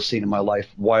performance I've ever seen in my life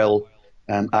while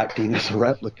acting as a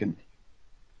replicant.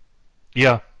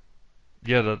 Yeah.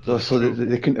 Yeah, so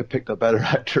they couldn't have picked a better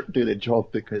actor to do the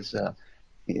job, because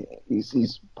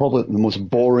he's probably the most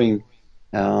boring,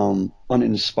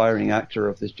 uninspiring actor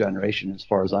of this generation, as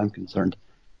far as I'm concerned.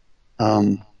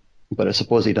 But I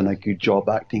suppose he done a good job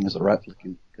acting as a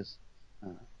replicant, because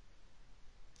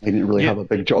he didn't really have a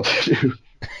big job to do.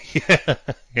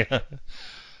 Yeah.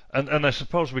 And I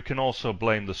suppose we can also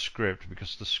blame the script,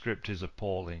 because the script is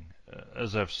appalling.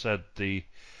 As I've said, the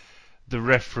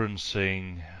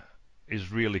referencing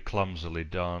is really clumsily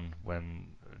done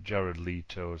when Jared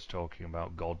Leto is talking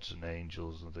about gods and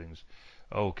angels and things.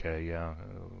 Okay, yeah,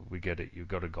 we get it. You've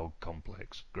got a god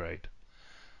complex, great.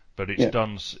 But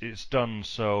it's done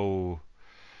so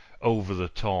over the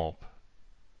top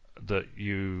that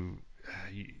you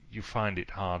find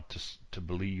it hard to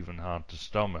believe and hard to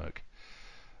stomach.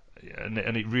 And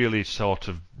it really sort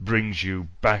of brings you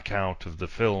back out of the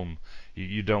film.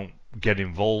 You don't get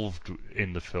involved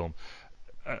in the film.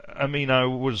 I mean, I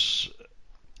watched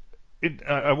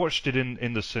it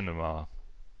in the cinema,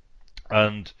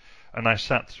 and I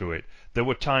sat through it. There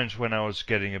were times when I was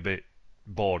getting a bit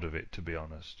bored of it, to be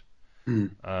honest.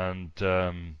 And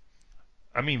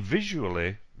I mean,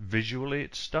 visually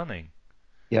it's stunning.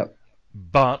 Yep.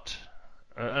 But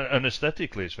and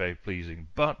aesthetically it's very pleasing.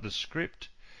 But the script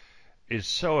is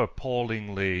so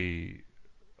appallingly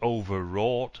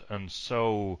overwrought and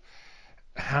so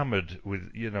hammered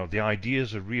with, the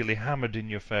ideas are really hammered in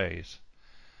your face,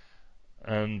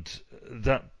 and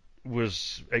that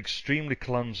was extremely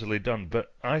clumsily done.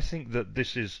 But I think that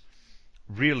this is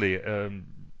really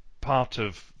part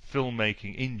of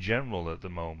filmmaking in general at the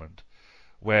moment,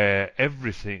 where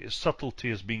subtlety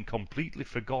has been completely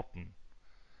forgotten.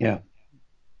 Yeah.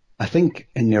 I think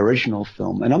in the original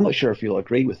film, and I'm not sure if you'll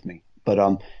agree with me, but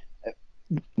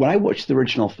when I watched the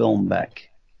original film back,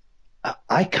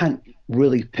 I can't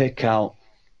really pick out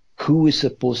who is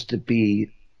supposed to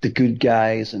be the good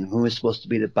guys and who is supposed to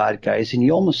be the bad guys. And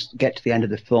you almost get to the end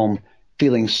of the film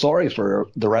feeling sorry for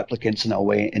the replicants in a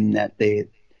way, in that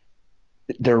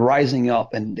they're rising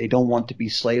up and they don't want to be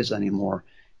slaves anymore.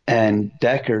 And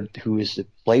Deckard, who is the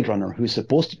Blade Runner, who's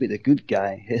supposed to be the good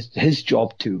guy, his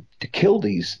job to kill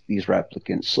these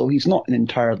replicants. So he's not an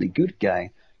entirely good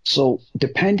guy. So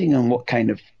depending on what kind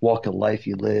of walk of life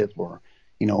you live, or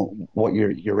what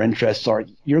your interests are,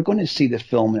 you're going to see the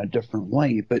film in a different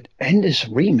way. But in this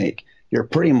remake, you're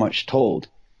pretty much told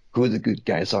who the good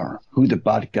guys are, who the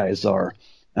bad guys are.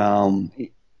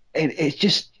 It's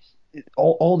just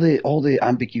all the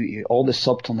ambiguity, all the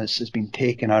subtleness has been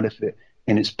taken out of it,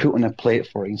 and it's put on a plate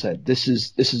for you and said, this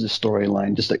is a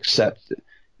storyline. Just accept it.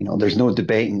 There's no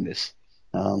debating this.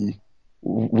 Um,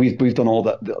 we've done all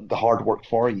the hard work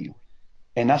for you,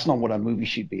 and that's not what a movie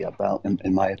should be about,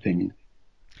 in my opinion.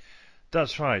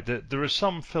 That's right. There are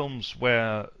some films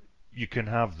where you can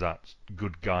have that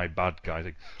good guy, bad guy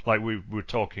thing. Like we were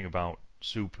talking about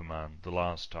Superman the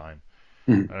last time,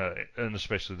 Mhm. and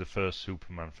especially the first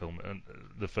Superman film, and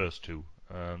the first two,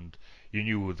 and you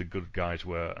knew who the good guys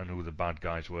were and who the bad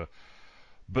guys were.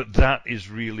 But that is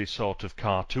really sort of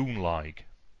cartoon-like.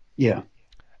 Yeah.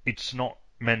 It's not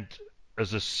meant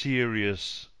as a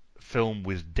serious film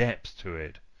with depth to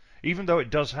it, even though it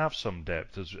does have some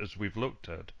depth, as we've looked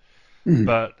at. Mhm.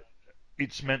 But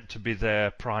it's meant to be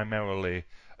there primarily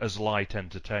as light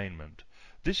entertainment.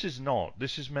 This is not.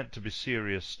 This is meant to be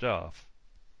serious stuff.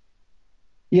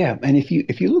 Yeah, and if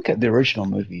you look at the original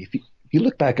movie, if you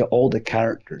look back at all the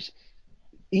characters,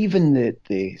 even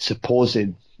the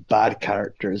supposed bad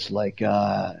characters like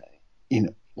Roy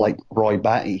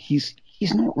Batty, he's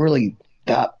not really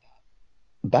that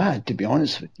bad, to be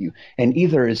honest with you. And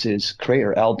either is his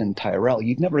creator Eldon Tyrell.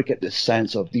 You'd never get the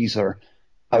sense of these are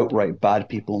outright bad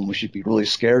people and we should be really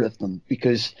scared of them,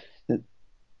 because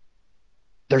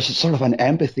there's a sort of an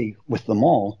empathy with them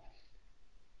all.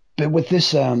 But with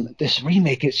this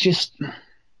remake, it's just,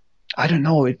 I don't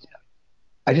know.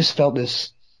 I just felt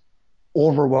this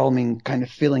overwhelming kind of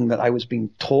feeling that I was being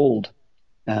told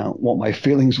what my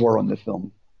feelings were on the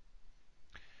film.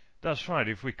 That's right.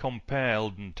 If we compare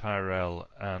Eldon Tyrell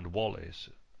and Wallace,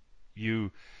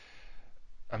 you,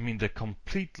 I mean, they're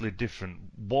completely different.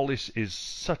 Wallace is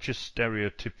such a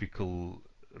stereotypical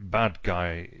bad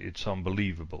guy, it's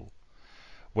unbelievable.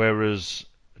 Whereas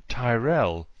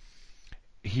Tyrell,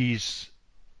 he's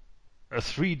a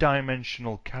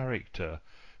three-dimensional character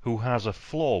who has a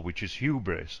flaw, which is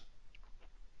hubris,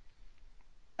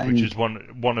 which is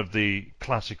And one of the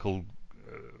classical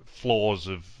flaws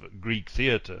of Greek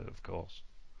theatre, of course.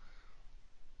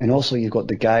 and also you've got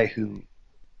the guy who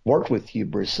worked with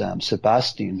Hubris,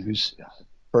 Sebastian, whose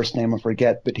first name I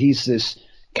forget, but he's this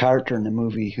character in the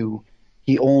movie who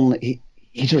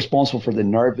he's responsible for the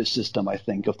nervous system, I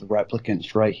think, of the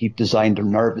replicants, right? He designed the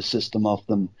nervous system of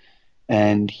them,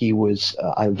 and he was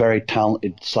a very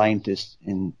talented scientist,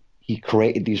 and he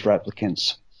created these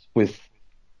replicants with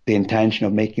the intention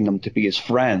of making them to be his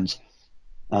friends.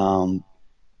 Um,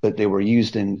 but they were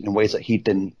used in ways that he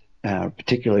didn't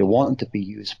particularly want them to be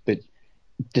used. But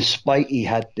despite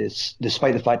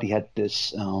the fact he had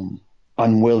this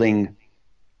unwilling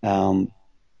um,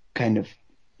 kind of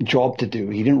job to do,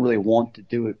 he didn't really want to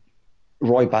do it.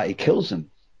 Roy Batty kills him.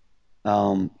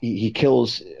 He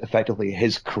kills effectively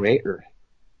his creator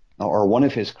or one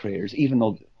of his creators, even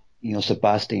though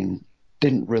Sebastian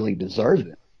didn't really deserve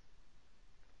it.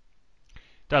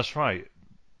 That's right.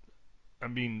 I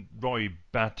mean, Roy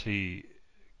Batty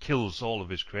kills all of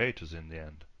his creators in the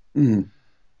end. Mm.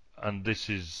 And this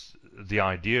is the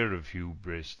idea of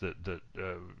hubris that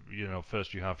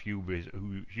first you have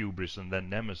hubris and then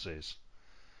nemesis,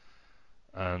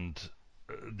 and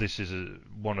this is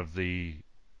one of the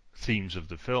themes of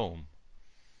the film,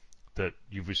 that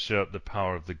you've usurped the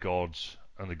power of the gods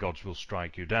and the gods will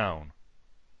strike you down.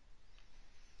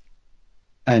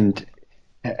 And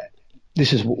uh,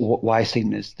 this is why I see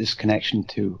this connection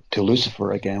to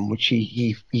Lucifer again, which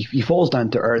he falls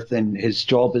down to earth, and his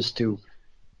job is to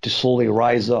slowly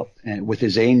rise up with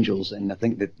his angels. And I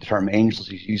think the term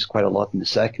angels is used quite a lot in the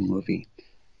second movie.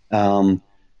 Um,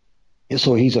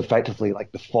 so he's effectively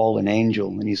like the fallen angel,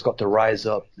 and he's got to rise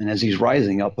up. And as he's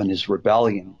rising up in his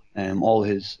rebellion, all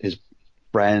his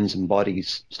friends and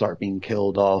buddies start being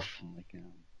killed off, like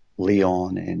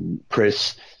Leon and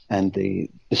Chris and the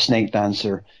snake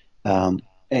dancer. And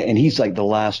he's like the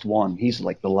last one. He's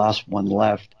like the last one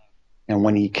left. And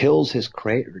when he kills his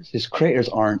creators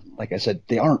aren't, like I said,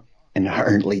 they aren't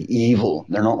inherently evil.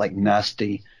 They're not like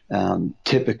nasty,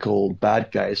 typical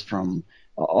bad guys from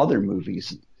other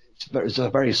movies. It's a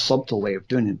very subtle way of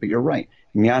doing it. But you're right.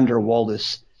 Neander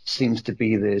Wallace seems to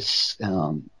be this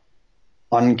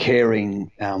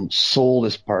uncaring,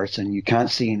 soulless person. You can't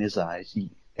see in his eyes.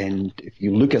 And if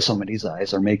you look at somebody's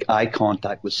eyes or make eye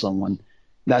contact with someone,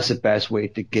 that's the best way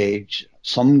to gauge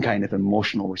some kind of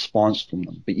emotional response from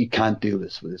them. But you can't do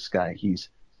this with this guy.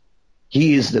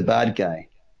 He is the bad guy.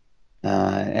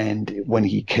 And when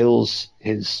he kills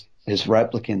his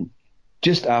replicant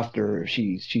just after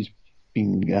she's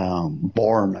been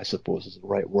born, I suppose is the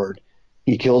right word,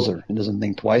 he kills her and doesn't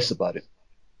think twice about it.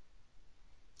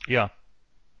 Yeah,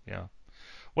 yeah.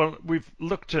 Well, we've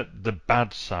looked at the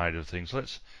bad side of things.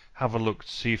 Let's have a look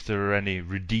to see if there are any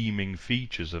redeeming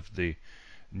features of the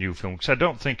new film, because I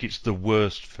don't think it's the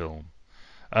worst film,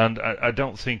 and I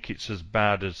don't think it's as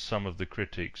bad as some of the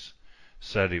critics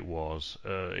said it was.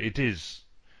 It is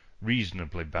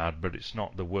reasonably bad, but it's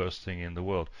not the worst thing in the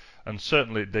world. And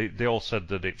certainly they all said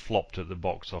that it flopped at the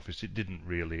box office. It didn't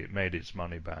really. It made its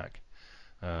money back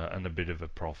and a bit of a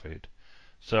profit.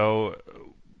 So,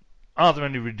 are there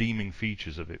any redeeming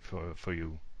features of it for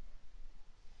you?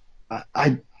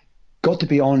 I got to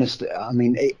be honest. I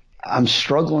mean, I'm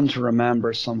struggling to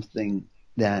remember something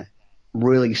that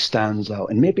really stands out.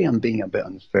 And maybe I'm being a bit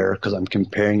unfair because I'm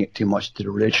comparing it too much to the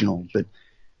original, but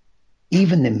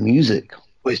even the music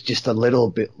was just a little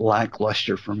bit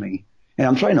lackluster for me. And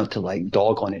I'm trying not to like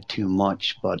dog on it too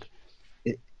much, but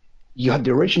you had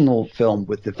the original film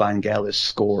with the Vangelis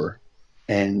score,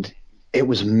 and it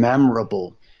was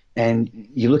memorable. And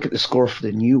you look at the score for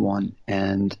the new one,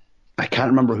 and I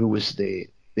can't remember who was the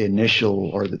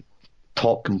initial or the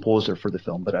top composer for the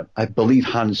film, but I believe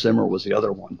Hans Zimmer was the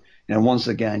other one. And once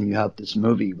again, you have this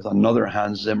movie with another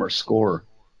Hans Zimmer score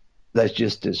that's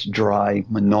just this dry,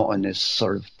 monotonous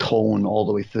sort of tone all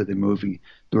the way through the movie.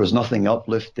 There was nothing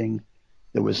uplifting.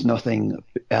 There was nothing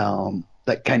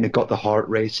that kind of got the heart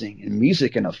racing. And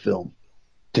music in a film,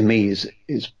 to me,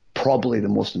 is probably the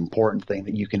most important thing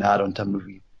that you can add onto a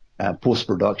movie post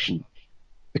production,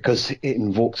 because it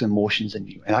invokes emotions in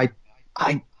you. And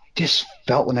I just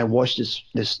felt when I watched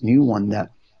this new one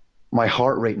that my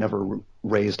heart rate never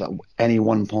raised at any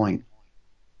one point.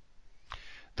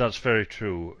 That's very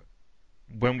true.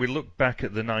 When we look back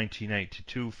at the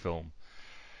 1982 film,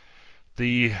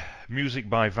 the music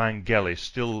by Vangelis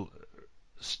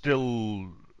still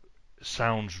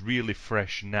sounds really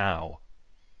fresh now.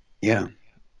 Yeah.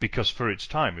 Because for its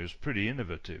time it was pretty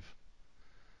innovative.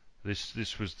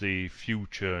 This was the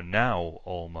future now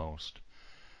almost,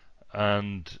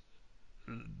 and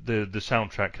the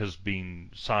soundtrack has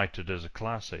been cited as a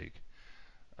classic,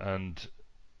 and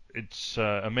it's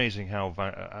amazing how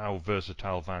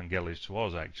versatile Vangelis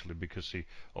was actually, because he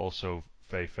also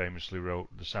very famously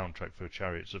wrote the soundtrack for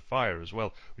Chariots of Fire as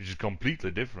well, which is completely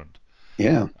different.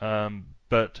 Yeah.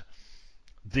 But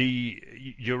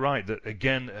you're right that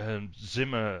again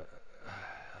Zimmer.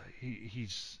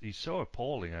 He's so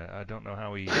appalling. I don't know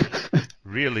how he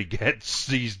really gets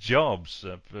these jobs.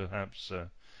 Perhaps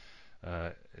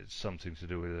it's something to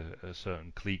do with a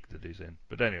certain clique that he's in.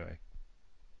 But anyway,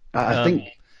 I think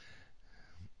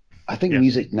yes.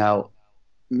 music now,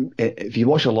 if you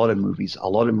watch a lot of movies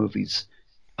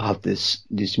have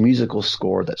this musical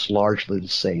score that's largely the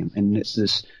same, and it's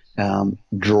this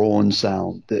drone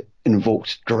sound that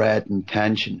invokes dread and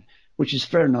tension, which is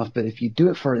fair enough. But if you do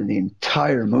it for the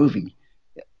entire movie,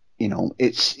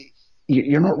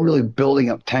 you're not really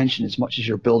building up tension as much as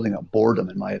you're building up boredom,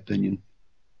 in my opinion.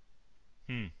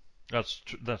 That's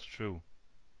true.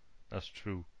 That's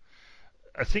true.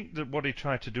 I think that what he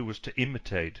tried to do was to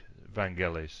imitate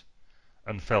Vangelis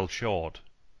and fell short.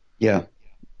 Yeah,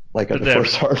 like at the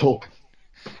first hurdle.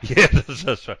 Yeah,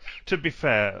 that's right. To be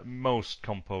fair, most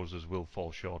composers will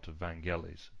fall short of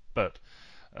Vangelis, but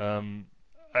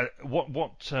what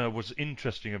was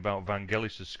interesting about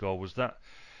Vangelis' score was that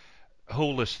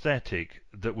whole aesthetic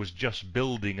that was just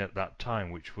building at that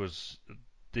time, which was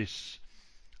this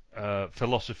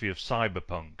philosophy of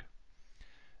cyberpunk.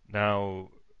 Now,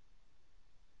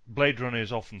 Blade Runner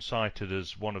is often cited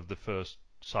as one of the first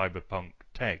cyberpunk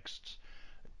texts,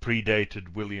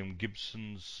 predated William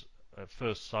Gibson's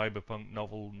first cyberpunk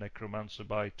novel, Necromancer,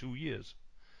 by 2 years.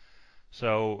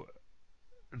 So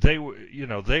they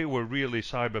were really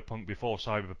cyberpunk before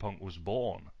cyberpunk was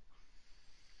born,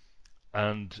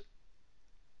 and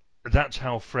that's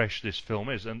how fresh this film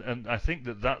is, and I think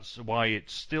that's why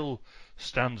it still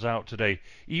stands out today,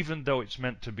 even though it's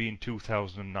meant to be in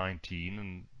 2019,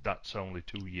 and that's only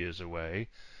 2 years away,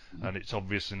 and it's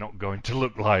obviously not going to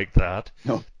look like that.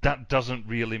 No. That doesn't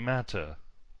really matter.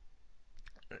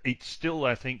 It still,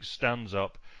 I think, stands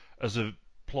up as a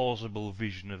plausible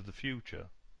vision of the future.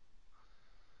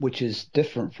 Which is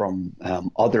different from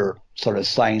other sort of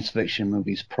science fiction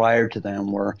movies prior to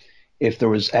them, where if there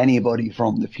was anybody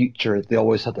from the future, they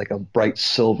always had like a bright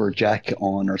silver jacket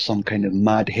on, or some kind of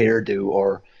mad hairdo,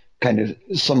 or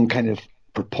some kind of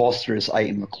preposterous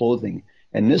item of clothing.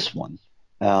 In this one,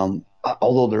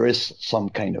 although there is some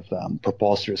kind of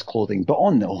preposterous clothing, but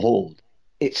on the whole,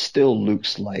 it still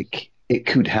looks like it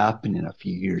could happen in a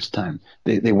few years' time.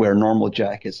 They wear normal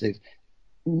jackets.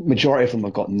 Majority of them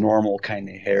have got normal kind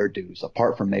of hairdos,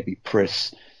 apart from maybe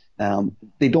Pris.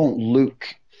 They don't look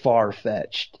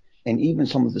far-fetched, and even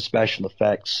some of the special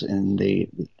effects in the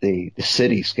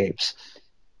cityscapes,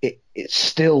 it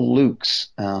still looks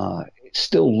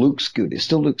good. It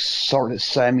still looks sort of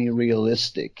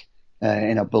semi-realistic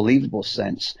in a believable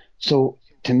sense. So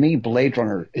to me, Blade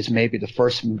Runner is maybe the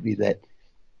first movie that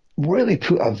really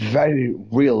put a very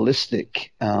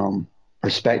realistic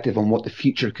perspective on what the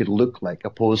future could look like,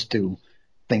 opposed to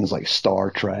things like Star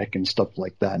Trek and stuff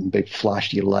like that, and big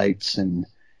flashy lights and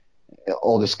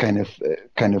all this kind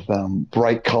of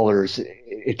bright colors.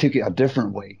 It took it a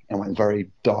different way and went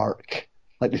very dark.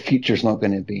 Like the future's not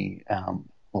going to be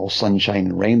all sunshine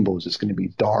and rainbows. It's going to be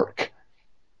dark.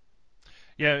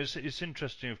 Yeah, it's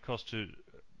interesting, of course, to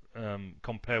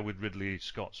compare with Ridley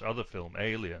Scott's other film,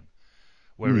 Alien,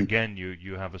 where Mm. again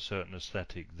you have a certain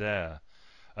aesthetic there,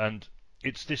 and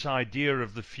it's this idea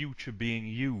of the future being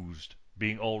used,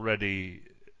 being already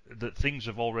that things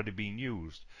have already been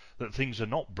used, that things are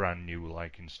not brand new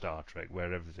like in Star Trek,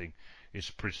 where everything is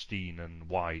pristine and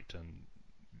white and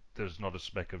there's not a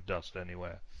speck of dust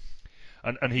anywhere.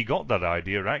 And he got that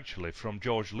idea actually from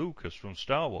George Lucas from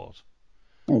Star Wars.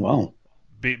 Oh wow.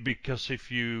 Because if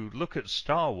you look at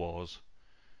Star Wars,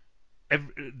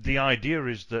 the idea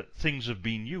is that things have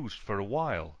been used for a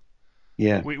while,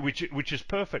 Yeah. which is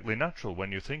perfectly natural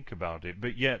when you think about it.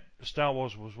 But yet, Star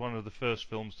Wars was one of the first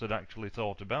films that actually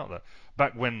thought about that.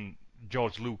 Back when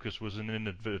George Lucas was an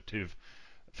innovative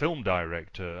film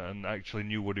director and actually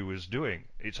knew what he was doing.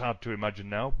 It's hard to imagine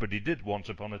now, but he did once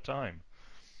upon a time.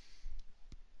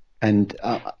 And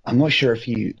I'm not sure if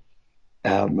you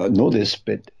know this,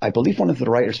 but I believe one of the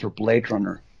writers for Blade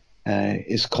Runner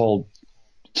is called,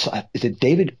 is it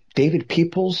David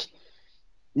Peoples?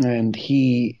 And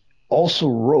he also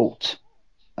wrote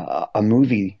a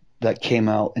movie that came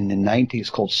out in the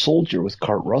 90s called Soldier with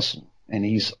Kurt Russell. And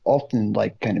he's often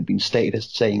like kind of been stated as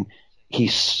saying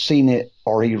he's seen it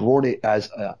or he wrote it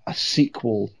as a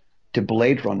sequel to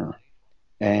Blade Runner.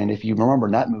 And if you remember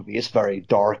in that movie, it's very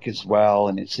dark as well,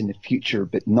 and it's in the future,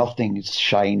 but nothing is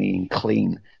shiny and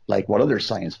clean like what other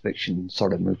science fiction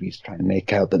sort of movies try to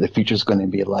make out that the future's going to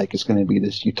be like. It's going to be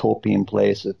this utopian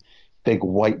place with big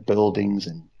white buildings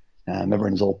and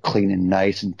everyone's all clean and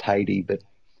nice and tidy. But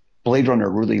Blade Runner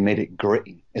really made it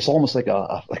gritty. It's almost like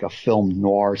a film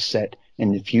noir set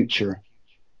in the future.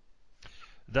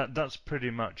 That's pretty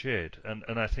much it, and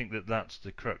I think that that's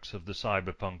the crux of the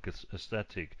cyberpunk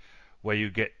aesthetic, where you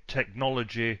get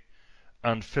technology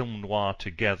and film noir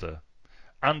together,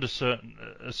 and a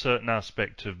certain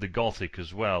aspect of the gothic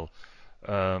as well,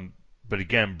 but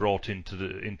again brought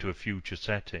into a future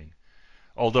setting.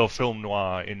 Although film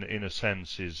noir, in a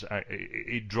sense,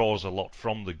 it draws a lot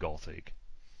from the gothic,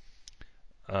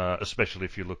 especially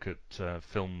if you look at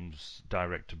films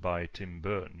directed by Tim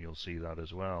Burton, you'll see that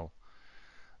as well.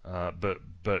 But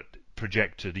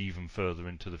projected even further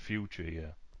into the future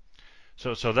here.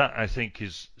 So that I think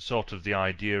is sort of the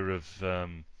idea of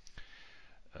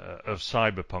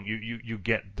cyberpunk. You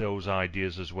get those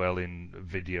ideas as well in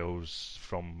videos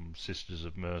from Sisters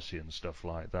of Mercy and stuff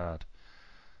like that.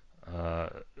 Uh,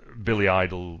 Billy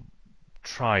Idol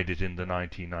tried it in the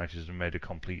 1990s and made a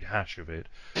complete hash of it,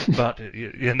 but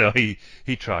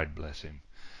he tried, bless him,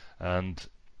 and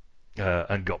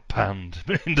got panned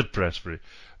in the press for it.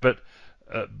 But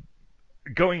uh,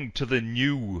 going to the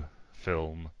new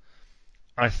film,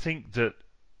 I think that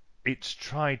it's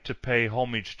tried to pay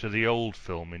homage to the old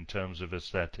film in terms of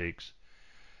aesthetics,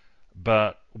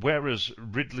 but whereas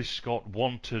Ridley Scott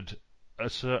wanted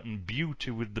a certain beauty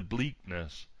with the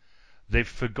bleakness, they've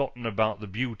forgotten about the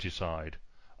beauty side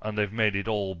and they've made it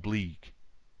all bleak.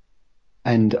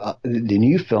 And the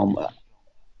new film,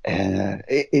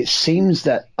 it seems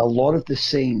that a lot of the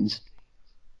scenes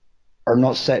are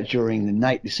not set during the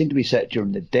night. They seem to be set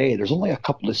during the day. There's only a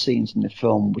couple of scenes in the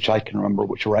film which I can remember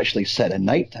which were actually set at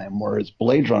nighttime, whereas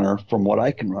Blade Runner, from what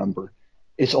I can remember,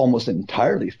 it's almost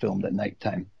entirely filmed at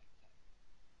nighttime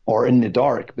or in the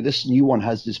dark. But this new one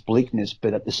has this bleakness,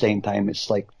 but at the same time,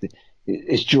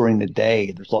 it's during the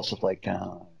day. There's lots of like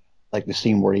the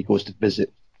scene where he goes to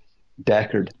visit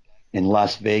Deckard in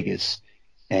Las Vegas,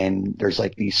 and there's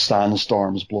like these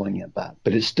sandstorms blowing at that,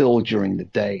 but it's still during the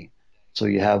day. So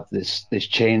you have this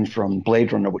change from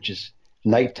Blade Runner, which is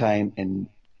nighttime and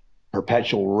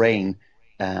perpetual rain,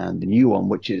 and the new one,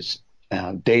 which is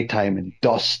daytime and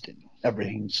dust, and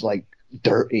everything's like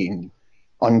dirty and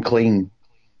unclean.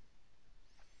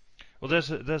 Well,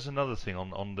 there's another thing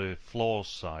on the flaws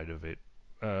side of it,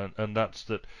 and that's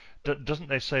that. Doesn't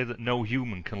they say that no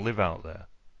human can live out there?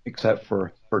 Except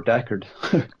for Deckard,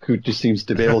 who just seems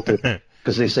to be able to,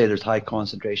 because they say there's high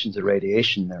concentrations of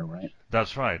radiation there, right?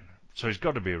 That's right. So he's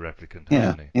got to be a replicant, Yeah,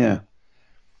 hasn't he? yeah.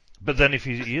 But then if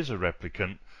he is a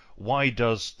replicant, why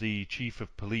does the chief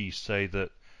of police say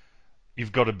that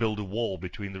you've got to build a wall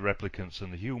between the replicants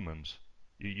and the humans.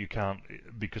 You can't,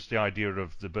 because the idea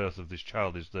of the birth of this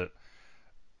child is that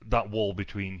that wall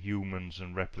between humans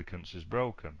and replicants is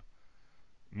broken,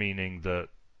 meaning that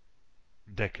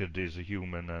Deckard is a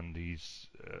human and he's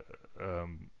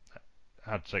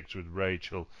had sex with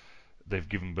Rachel. They've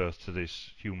given birth to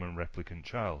this human replicant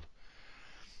child.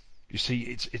 You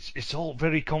see, it's all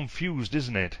very confused,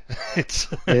 isn't it? It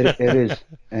is.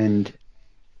 And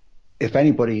if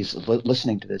anybody's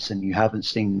listening to this and you haven't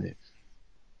seen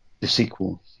the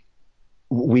sequel,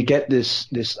 we get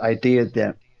this idea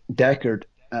that Deckard,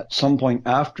 at some point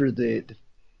after the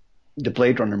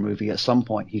Blade Runner movie, at some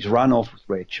point he's ran off with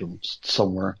Rachel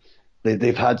somewhere.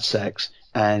 They've had sex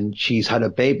and she's had a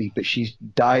baby, but she's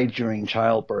died during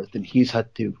childbirth, and he's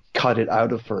had to cut it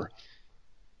out of her.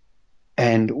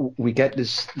 And we get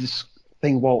this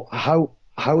thing. Well,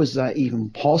 how is that even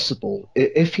possible?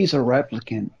 If he's a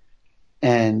replicant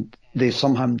and they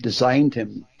somehow designed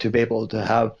him to be able to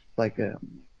have like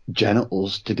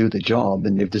genitals to do the job,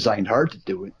 and they've designed her to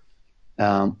do it,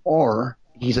 or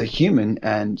he's a human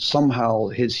and somehow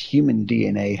his human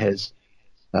DNA has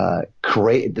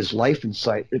created this life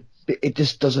inside. It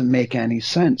just doesn't make any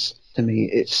sense to me.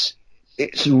 It's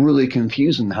really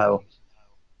confusing how.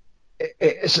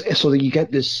 So that you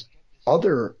get this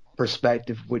other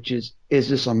perspective, which is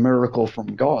this a miracle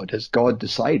from God? Has God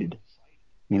decided,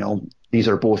 these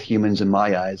are both humans in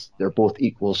my eyes, they're both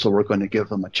equal, so we're going to give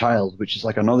them a child, which is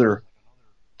like another,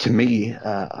 to me,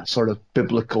 a sort of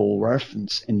biblical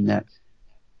reference in that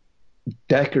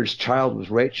Deckard's child with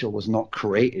Rachel was not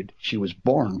created, she was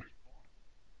born.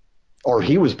 Or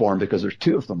he was born, because there's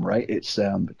two of them, right? It's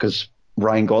because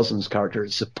Ryan Gosling's character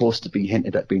is supposed to be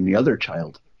hinted at being the other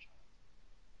child.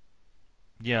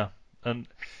 Yeah, and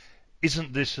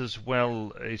isn't this as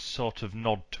well a sort of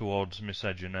nod towards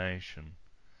miscegenation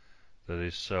that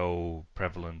is so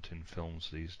prevalent in films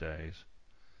these days?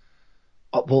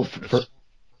 Well,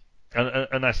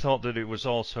 and I thought that it was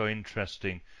also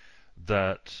interesting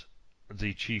that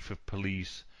the chief of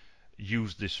police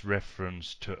used this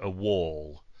reference to a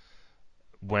wall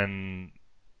when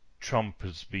Trump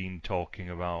has been talking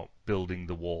about building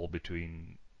the wall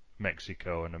between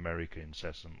Mexico and America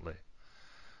incessantly.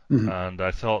 mm-hmm. And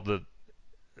I thought that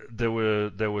there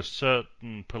were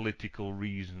certain political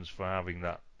reasons for having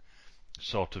that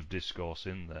sort of discourse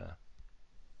in there.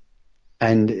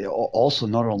 And also,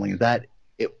 not only that,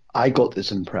 I got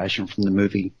this impression from the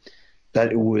movie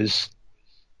that it was,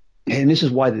 and this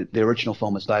is why the original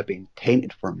film has now been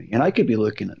tainted for me. And I could be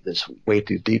looking at this way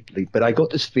too deeply, but I got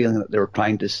this feeling that they were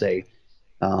trying to say,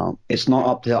 it's not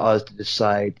up to us to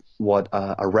decide what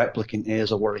a replicant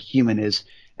is or what a human is.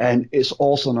 And it's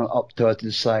also not up to us to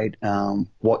decide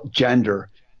what gender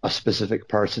a specific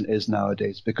person is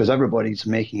nowadays, because everybody's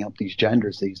making up these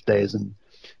genders these days and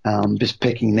just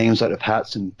picking names out of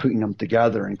hats and putting them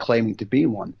together and claiming to be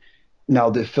one. Now,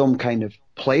 the film kind of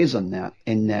plays on that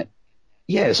in that,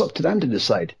 yeah, it's up to them to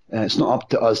decide. It's not up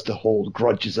to us to hold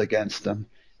grudges against them.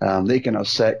 They can have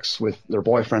sex with their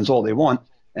boyfriends all they want,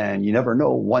 and you never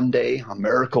know. One day, a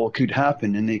miracle could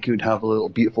happen, and they could have a little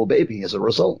beautiful baby as a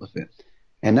result of it.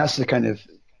 And that's the kind of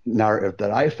narrative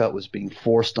that I felt was being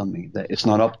forced on me, that it's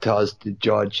not up to us to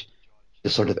judge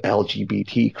the sort of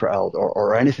LGBT crowd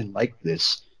or anything like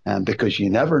this, because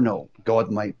you never know.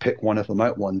 God might pick one of them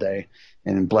out one day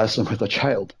and bless them with a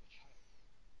child.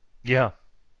 Yeah,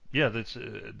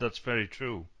 that's very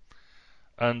true.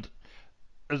 And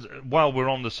while we're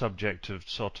on the subject of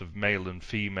sort of male and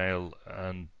female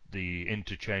and the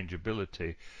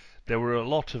interchangeability, there were a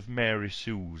lot of Mary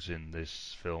Sues in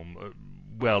this film.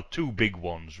 Well, two big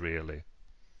ones really.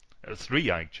 Three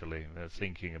actually,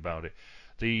 thinking about it.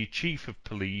 The chief of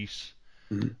police,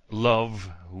 Love,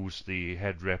 who's the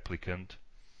head replicant,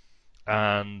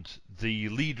 and the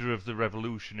leader of the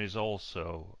revolution is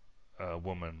also a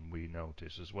woman, we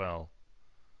notice as well.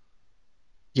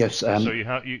 Yes. So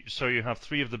you have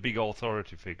three of the big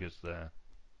authority figures there.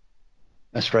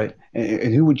 That's right.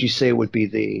 And who would you say would be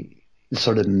the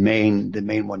sort of the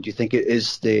main one? Do you think it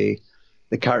is the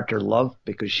character Love,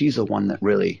 because she's the one that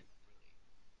really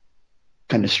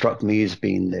kind of struck me as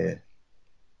being the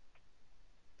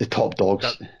top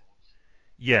dogs?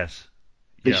 Yes.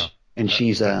 Yeah. And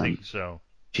she's I think so.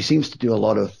 She seems to do a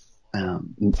lot of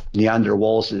Neander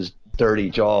Wallace's dirty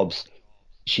jobs.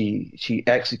 She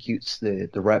executes the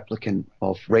replicant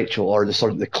of Rachel, or the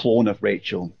sort of the clone of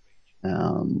Rachel,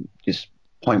 just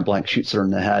point blank shoots her in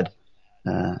the head.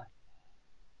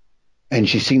 And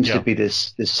she seems to be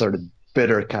this sort of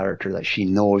bitter character that she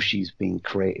knows she's being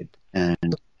created,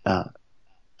 and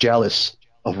jealous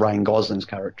of Ryan Gosling's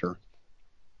character.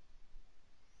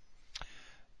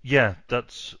 Yeah,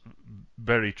 that's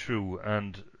very true.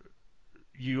 And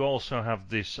you also have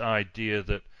this idea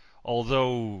that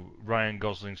although Ryan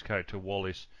Gosling's character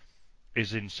Wallace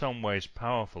is in some ways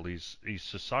powerful, he's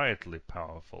societally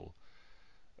powerful,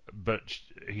 but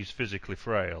he's physically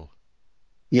frail,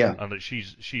 Yeah, and that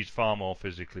she's far more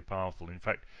physically powerful. In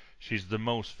fact, she's the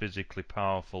most physically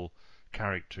powerful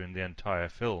character in the entire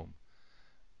film,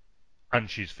 and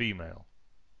she's female.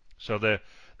 So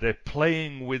they're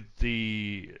playing with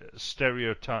the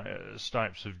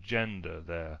stereotypes of gender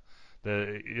there.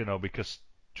 Because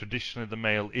traditionally the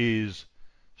male is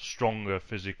stronger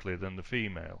physically than the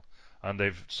female, and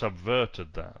they've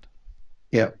subverted that.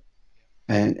 yeah.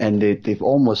 And they've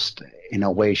almost, in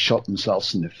a way, shot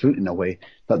themselves in the foot in a way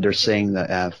that they're saying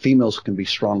that females can be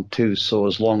strong too. So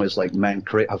as long as like men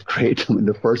have created them in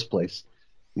the first place,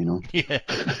 you know. Yeah,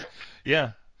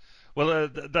 yeah. Well,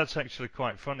 that's actually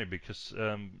quite funny because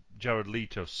Jared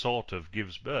Leto sort of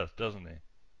gives birth, doesn't he?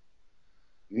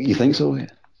 You think so?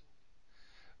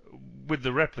 With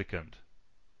the replicant,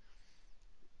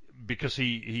 because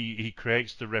he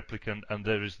creates the replicant, and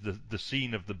there is the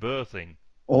scene of the birthing.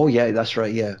 Oh yeah, that's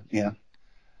right. Yeah, yeah,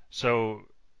 So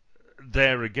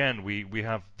there again, we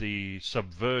have the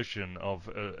subversion of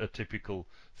a typical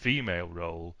female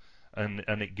role, and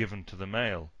it given to the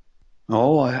male.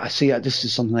 Oh, I see. This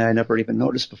is something I never even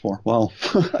noticed before. Wow,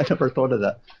 I never thought of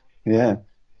that. Yeah.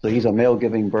 So he's a male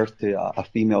giving birth to a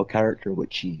female character,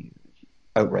 which he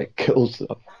outright kills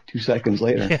 2 seconds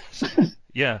later. Yes,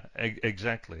 yeah,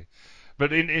 exactly.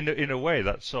 But in a way,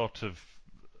 that sort of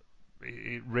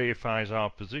it reifies our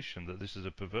position that this is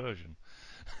a perversion.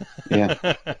 Yeah,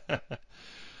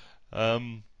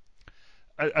 um,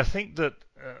 I think that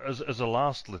as a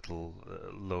last little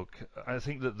look, I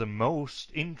think that the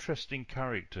most interesting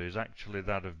character is actually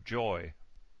that of Joy.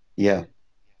 yeah.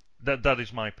 That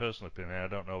is my personal opinion. I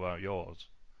don't know about yours.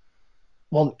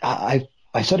 Well, I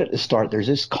said at the start, there's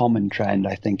this common trend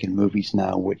I think in movies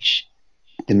now, which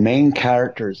the main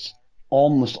characters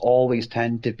almost always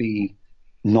tend to be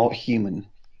not human.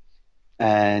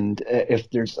 And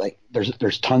if there's like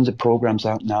there's tons of programs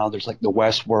out now. There's like the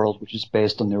Westworld, which is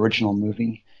based on the original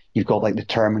movie. You've got like the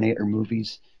Terminator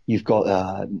movies. You've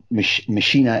got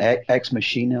Machina Ex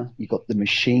Machina. You've got the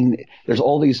Machine. There's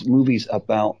all these movies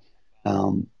about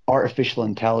artificial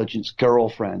intelligence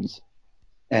girlfriends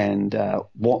and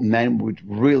what men would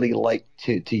really like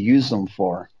to use them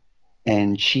for.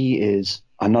 And she is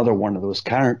another one of those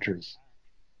characters.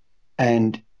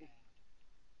 And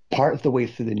part of the way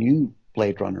through the new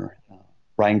Blade Runner,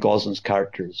 Ryan Gosling's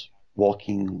characters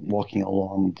walking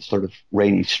along the sort of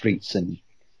rainy streets, and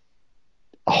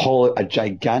a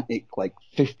gigantic, like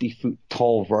 50-foot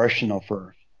tall version of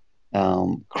her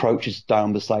crouches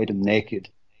down beside him naked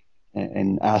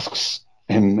and asks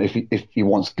him if he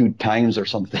wants good times or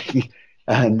something.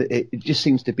 And it just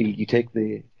seems to be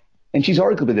and she's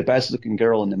arguably the best looking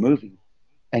girl in the movie,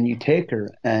 and you take her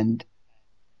and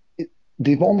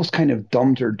they've almost kind of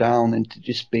dumbed her down into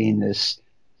just being this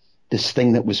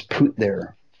thing that was put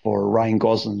there for Ryan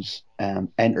Gosling's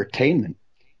entertainment.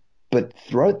 But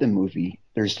throughout the movie,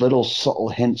 there's little subtle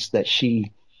hints that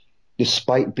she,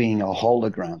 despite being a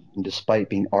hologram and despite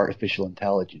being artificial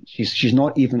intelligence, she's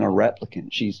not even a replicant.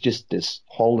 She's just this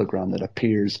hologram that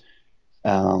appears.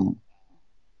 Um,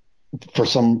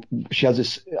 she has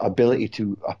this ability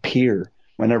to appear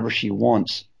whenever she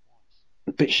wants,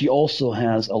 but she also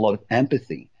has a lot of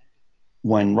empathy.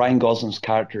 When Ryan Gosling's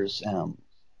character's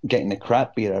getting the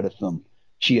crap beat out of them,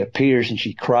 she appears and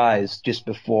she cries just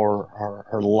before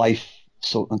her life,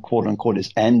 so quote unquote,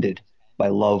 is ended by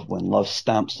love, when love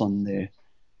stamps on the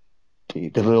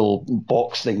little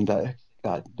box thing that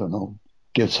I don't know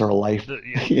gives her a life.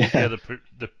 Yeah, Yeah,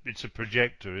 it's a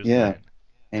projector, isn't yeah. it?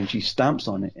 And she stamps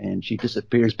on it and she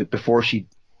disappears. But before she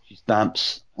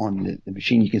stamps on the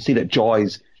machine, you can see that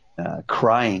Joy's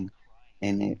crying,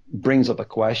 and it brings up a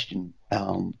question.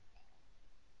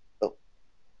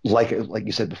 Like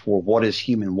you said before, what is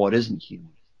human, what isn't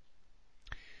human?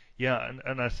 Yeah,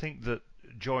 and I think that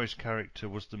Joy's character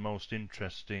was the most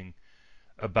interesting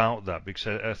about that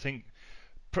because I think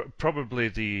probably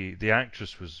the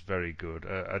actress was very good.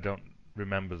 I don't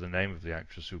remember the name of the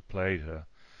actress who played her,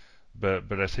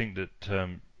 but I think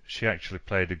that she actually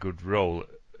played a good role.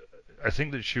 I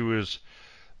think that she was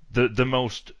the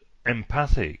most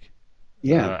empathic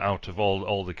Yeah, out of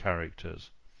all the characters.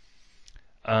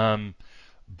 Um,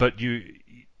 but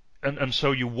and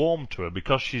so you warm to her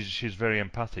because she's very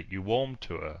empathic. You warm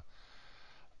to her,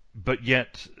 but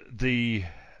yet the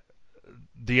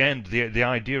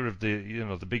idea of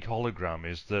the big hologram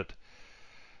is that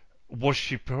was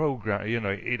she programmed? You know,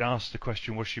 it asked the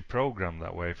question: was she programmed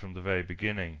that way from the very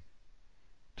beginning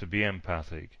to be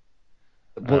empathic?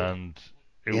 Well, And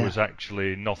it yeah, was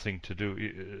actually nothing to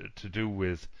do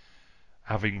with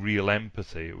having real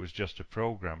empathy. It was just a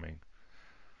programming.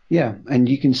 yeah, and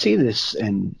you can see this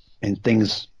in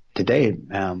things today,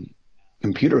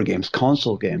 computer games,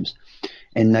 console games,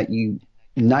 in that you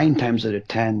 9 times out of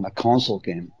 10 a console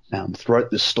game, throughout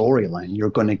the storyline, you're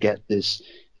going to get this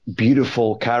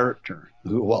beautiful character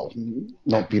who, well,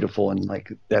 not beautiful in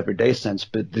like the everyday sense,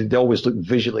 but they always look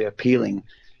visually appealing.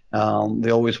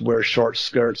 They always wear short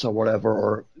skirts or whatever,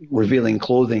 or revealing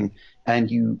clothing, and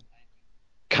you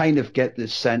kind of get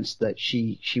this sense that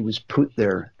she was put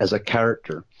there as a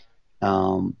character.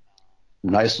 Um,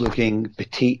 Nice looking,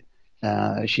 petite.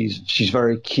 She's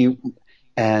very cute,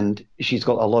 and she's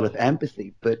got a lot of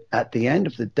empathy. But at the end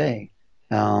of the day,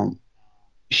 um,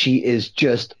 she is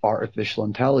just artificial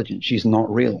intelligence. She's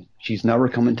not real. She's never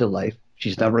come into life.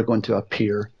 She's never going to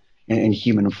appear in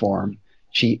human form.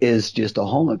 She is just a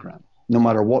hologram, no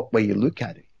matter what way you look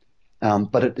at it.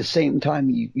 But at the same time,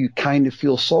 you kind of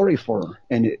feel sorry for her,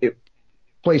 and it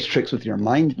plays tricks with your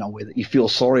mind in a way that you feel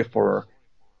sorry for her,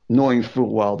 knowing full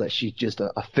well that she's just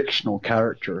a fictional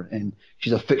character, and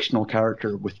she's a fictional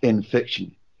character within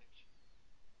fiction.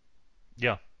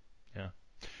 Yeah, yeah.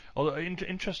 Although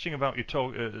interesting about you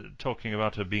talking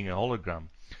about her being a hologram,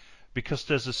 because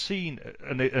there's a scene,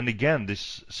 and again,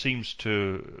 this seems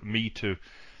to me to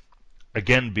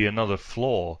again be another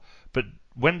flaw. But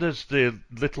when there's the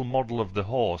little model of the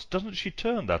horse, doesn't she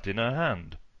turn that in her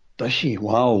hand? Does she?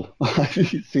 Wow.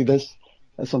 See this?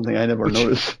 That's something I never Which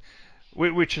noticed.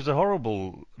 which is a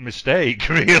horrible mistake,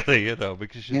 really, you know,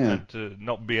 because she's Yeah. meant to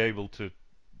not be able to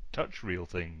touch real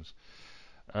things.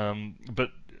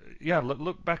 But yeah,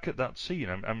 look back at that scene.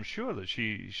 I'm sure that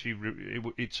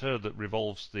it's her that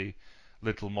revolves the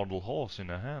little model horse in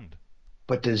her hand.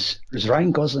 But does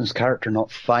Ryan Gosling's character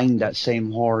not find that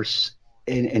same horse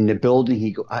in the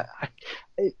building?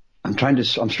 I'm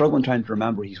struggling trying to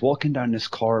remember. He's walking down this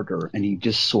corridor and he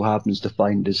just so happens to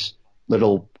find this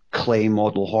little clay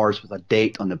model horse with a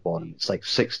date on the bottom. It's like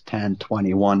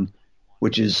 6/10/21,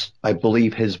 which is, I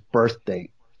believe, his birthday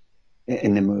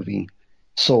in the movie.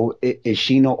 So is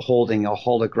she not holding a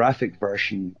holographic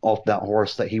version of that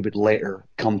horse that he would later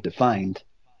come to find?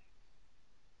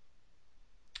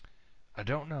 I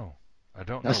don't know. I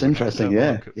don't know. That's We'd have to interesting. have a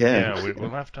Yeah, look at. yeah, Yeah, we'll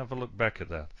have to have a look back at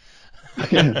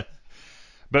yeah. that.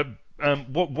 But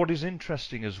what is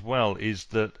interesting as well is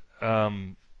that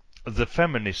the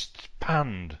feminists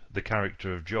panned the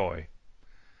character of Joy.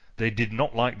 They did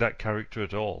not like that character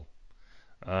at all,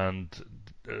 and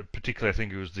particularly I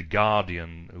think it was the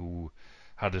Guardian who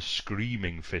had a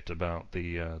screaming fit about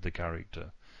the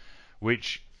character,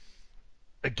 which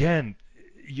again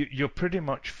you're pretty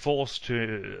much forced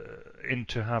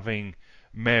into having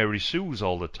Mary Sues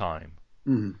all the time.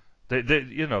 Mm,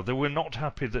 They were not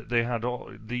happy that they had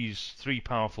these three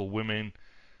powerful women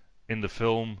in the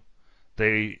film.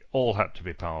 They all had to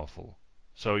be powerful.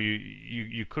 So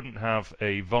you couldn't have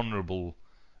a vulnerable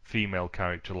female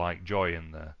character like Joy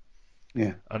in there.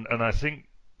 yeah. And I think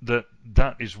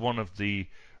that is one of the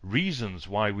reasons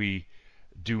why we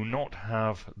do not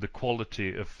have the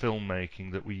quality of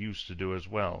filmmaking that we used to do as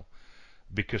well.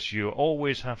 Because you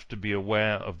always have to be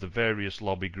aware of the various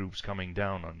lobby groups coming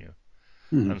down on you.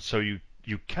 Mm, And so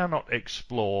you cannot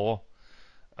explore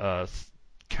uh,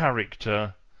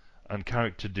 character and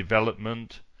character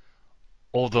development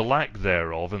or the lack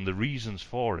thereof and the reasons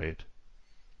for it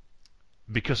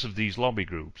because of these lobby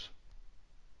groups.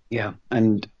 yeah.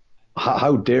 And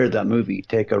how dare that movie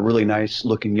take a really nice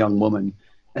looking young woman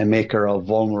and make her a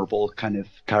vulnerable kind of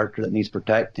character that needs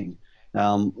protecting?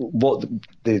 What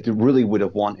they really would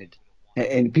have wanted,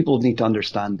 and people need to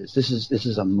understand this. This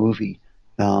is a movie.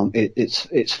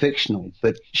 It's fictional,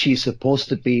 but she's supposed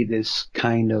to be this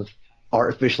kind of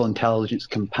artificial intelligence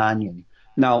companion.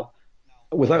 Now,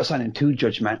 without sounding too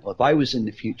judgmental, if I was in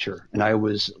the future and I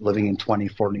was living in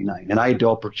 2049 and I had the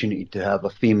opportunity to have a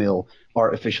female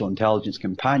artificial intelligence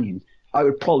companion, I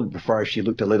would probably prefer she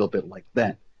looked a little bit like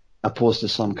that, opposed to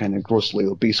some kind of grossly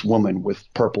obese woman with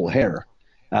purple hair,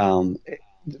 um,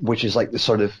 which is like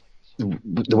the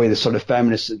way the sort of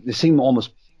feminists, they seem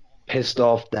almost pissed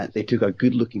off that they took a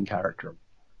good looking character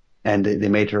and they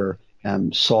made her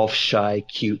soft, shy,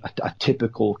 cute, a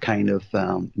typical kind of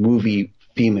movie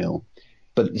female.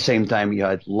 But at the same time, you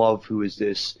had Love, who is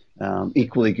this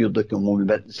equally good-looking woman,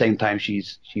 but at the same time,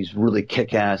 she's really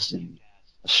kick-ass and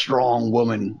a strong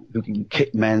woman who can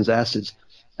kick men's asses.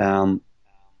 Um,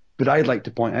 but I'd like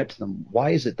to point out to them,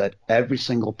 why is it that every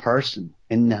single person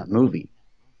in that movie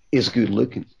is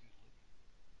good-looking?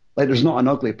 Like there's not an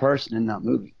ugly person in that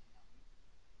movie.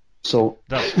 So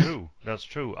That's true. That's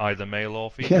true. Either male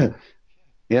or yeah, female.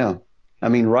 yeah. I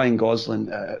mean, Ryan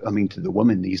Gosling, I mean, to the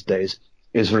women these days,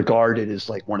 is regarded as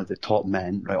like one of the top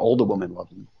men, right? All the women love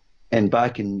him. And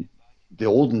back in the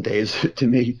olden days, to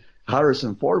me,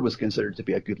 Harrison Ford was considered to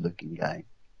be a good looking guy.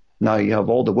 Now you have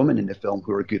all the women in the film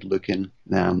who are good looking,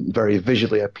 very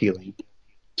visually appealing.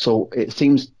 So it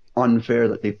seems unfair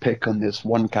that they pick on this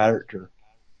one character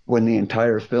when the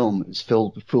entire film is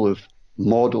filled full of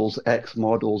models, ex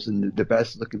models, and the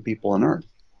best looking people on earth.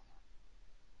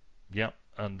 Yeah,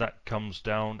 and that comes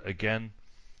down again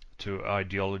to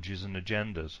ideologies and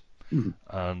agendas. Mm.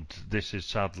 And this is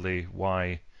sadly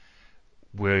why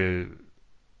we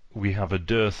we have a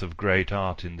dearth of great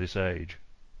art in this age.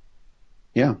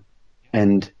 Yeah.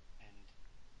 And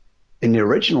in the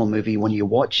original movie, when you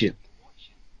watch it,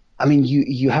 I mean,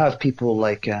 you have people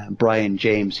like Brian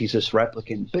James. He's this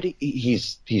replicant, but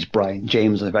he's Brian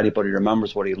James. If anybody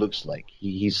remembers what he looks like,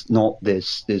 he's not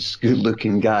this good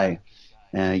looking guy.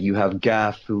 You have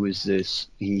Gaff, who is this.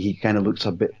 He kind of looks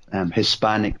a bit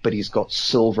Hispanic, but he's got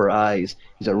silver eyes.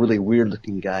 He's a really weird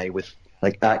looking guy with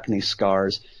like acne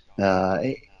scars. Uh,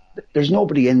 there's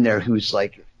nobody in there who's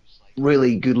like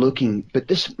really good looking. But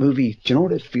this movie, do you know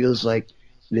what it feels like?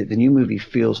 The new movie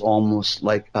feels almost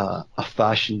like a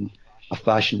fashion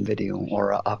video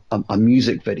or a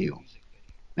music video,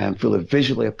 full of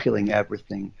visually appealing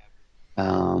everything.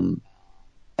 Um,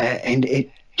 and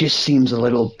it just seems a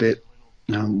little bit,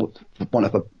 for want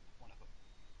of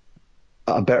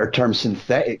a better term,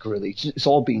 synthetic. Really, it's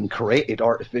all being created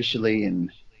artificially,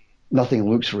 and nothing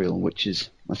looks real, which is,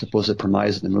 I suppose, the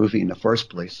premise of the movie in the first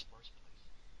place.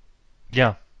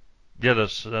 Yeah, yeah,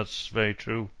 that's very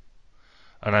true.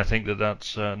 And I think that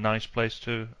that's a nice place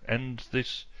to end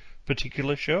this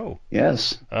particular show.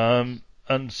 Yes, And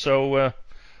so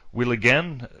we'll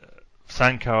again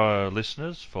thank our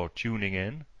listeners for tuning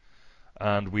in,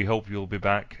 and we hope you'll be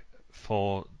back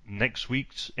for next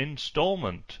week's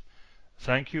installment.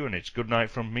 Thank you, and it's good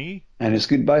night from me. and it's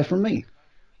goodbye from me.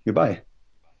 Goodbye.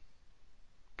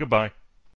 Goodbye.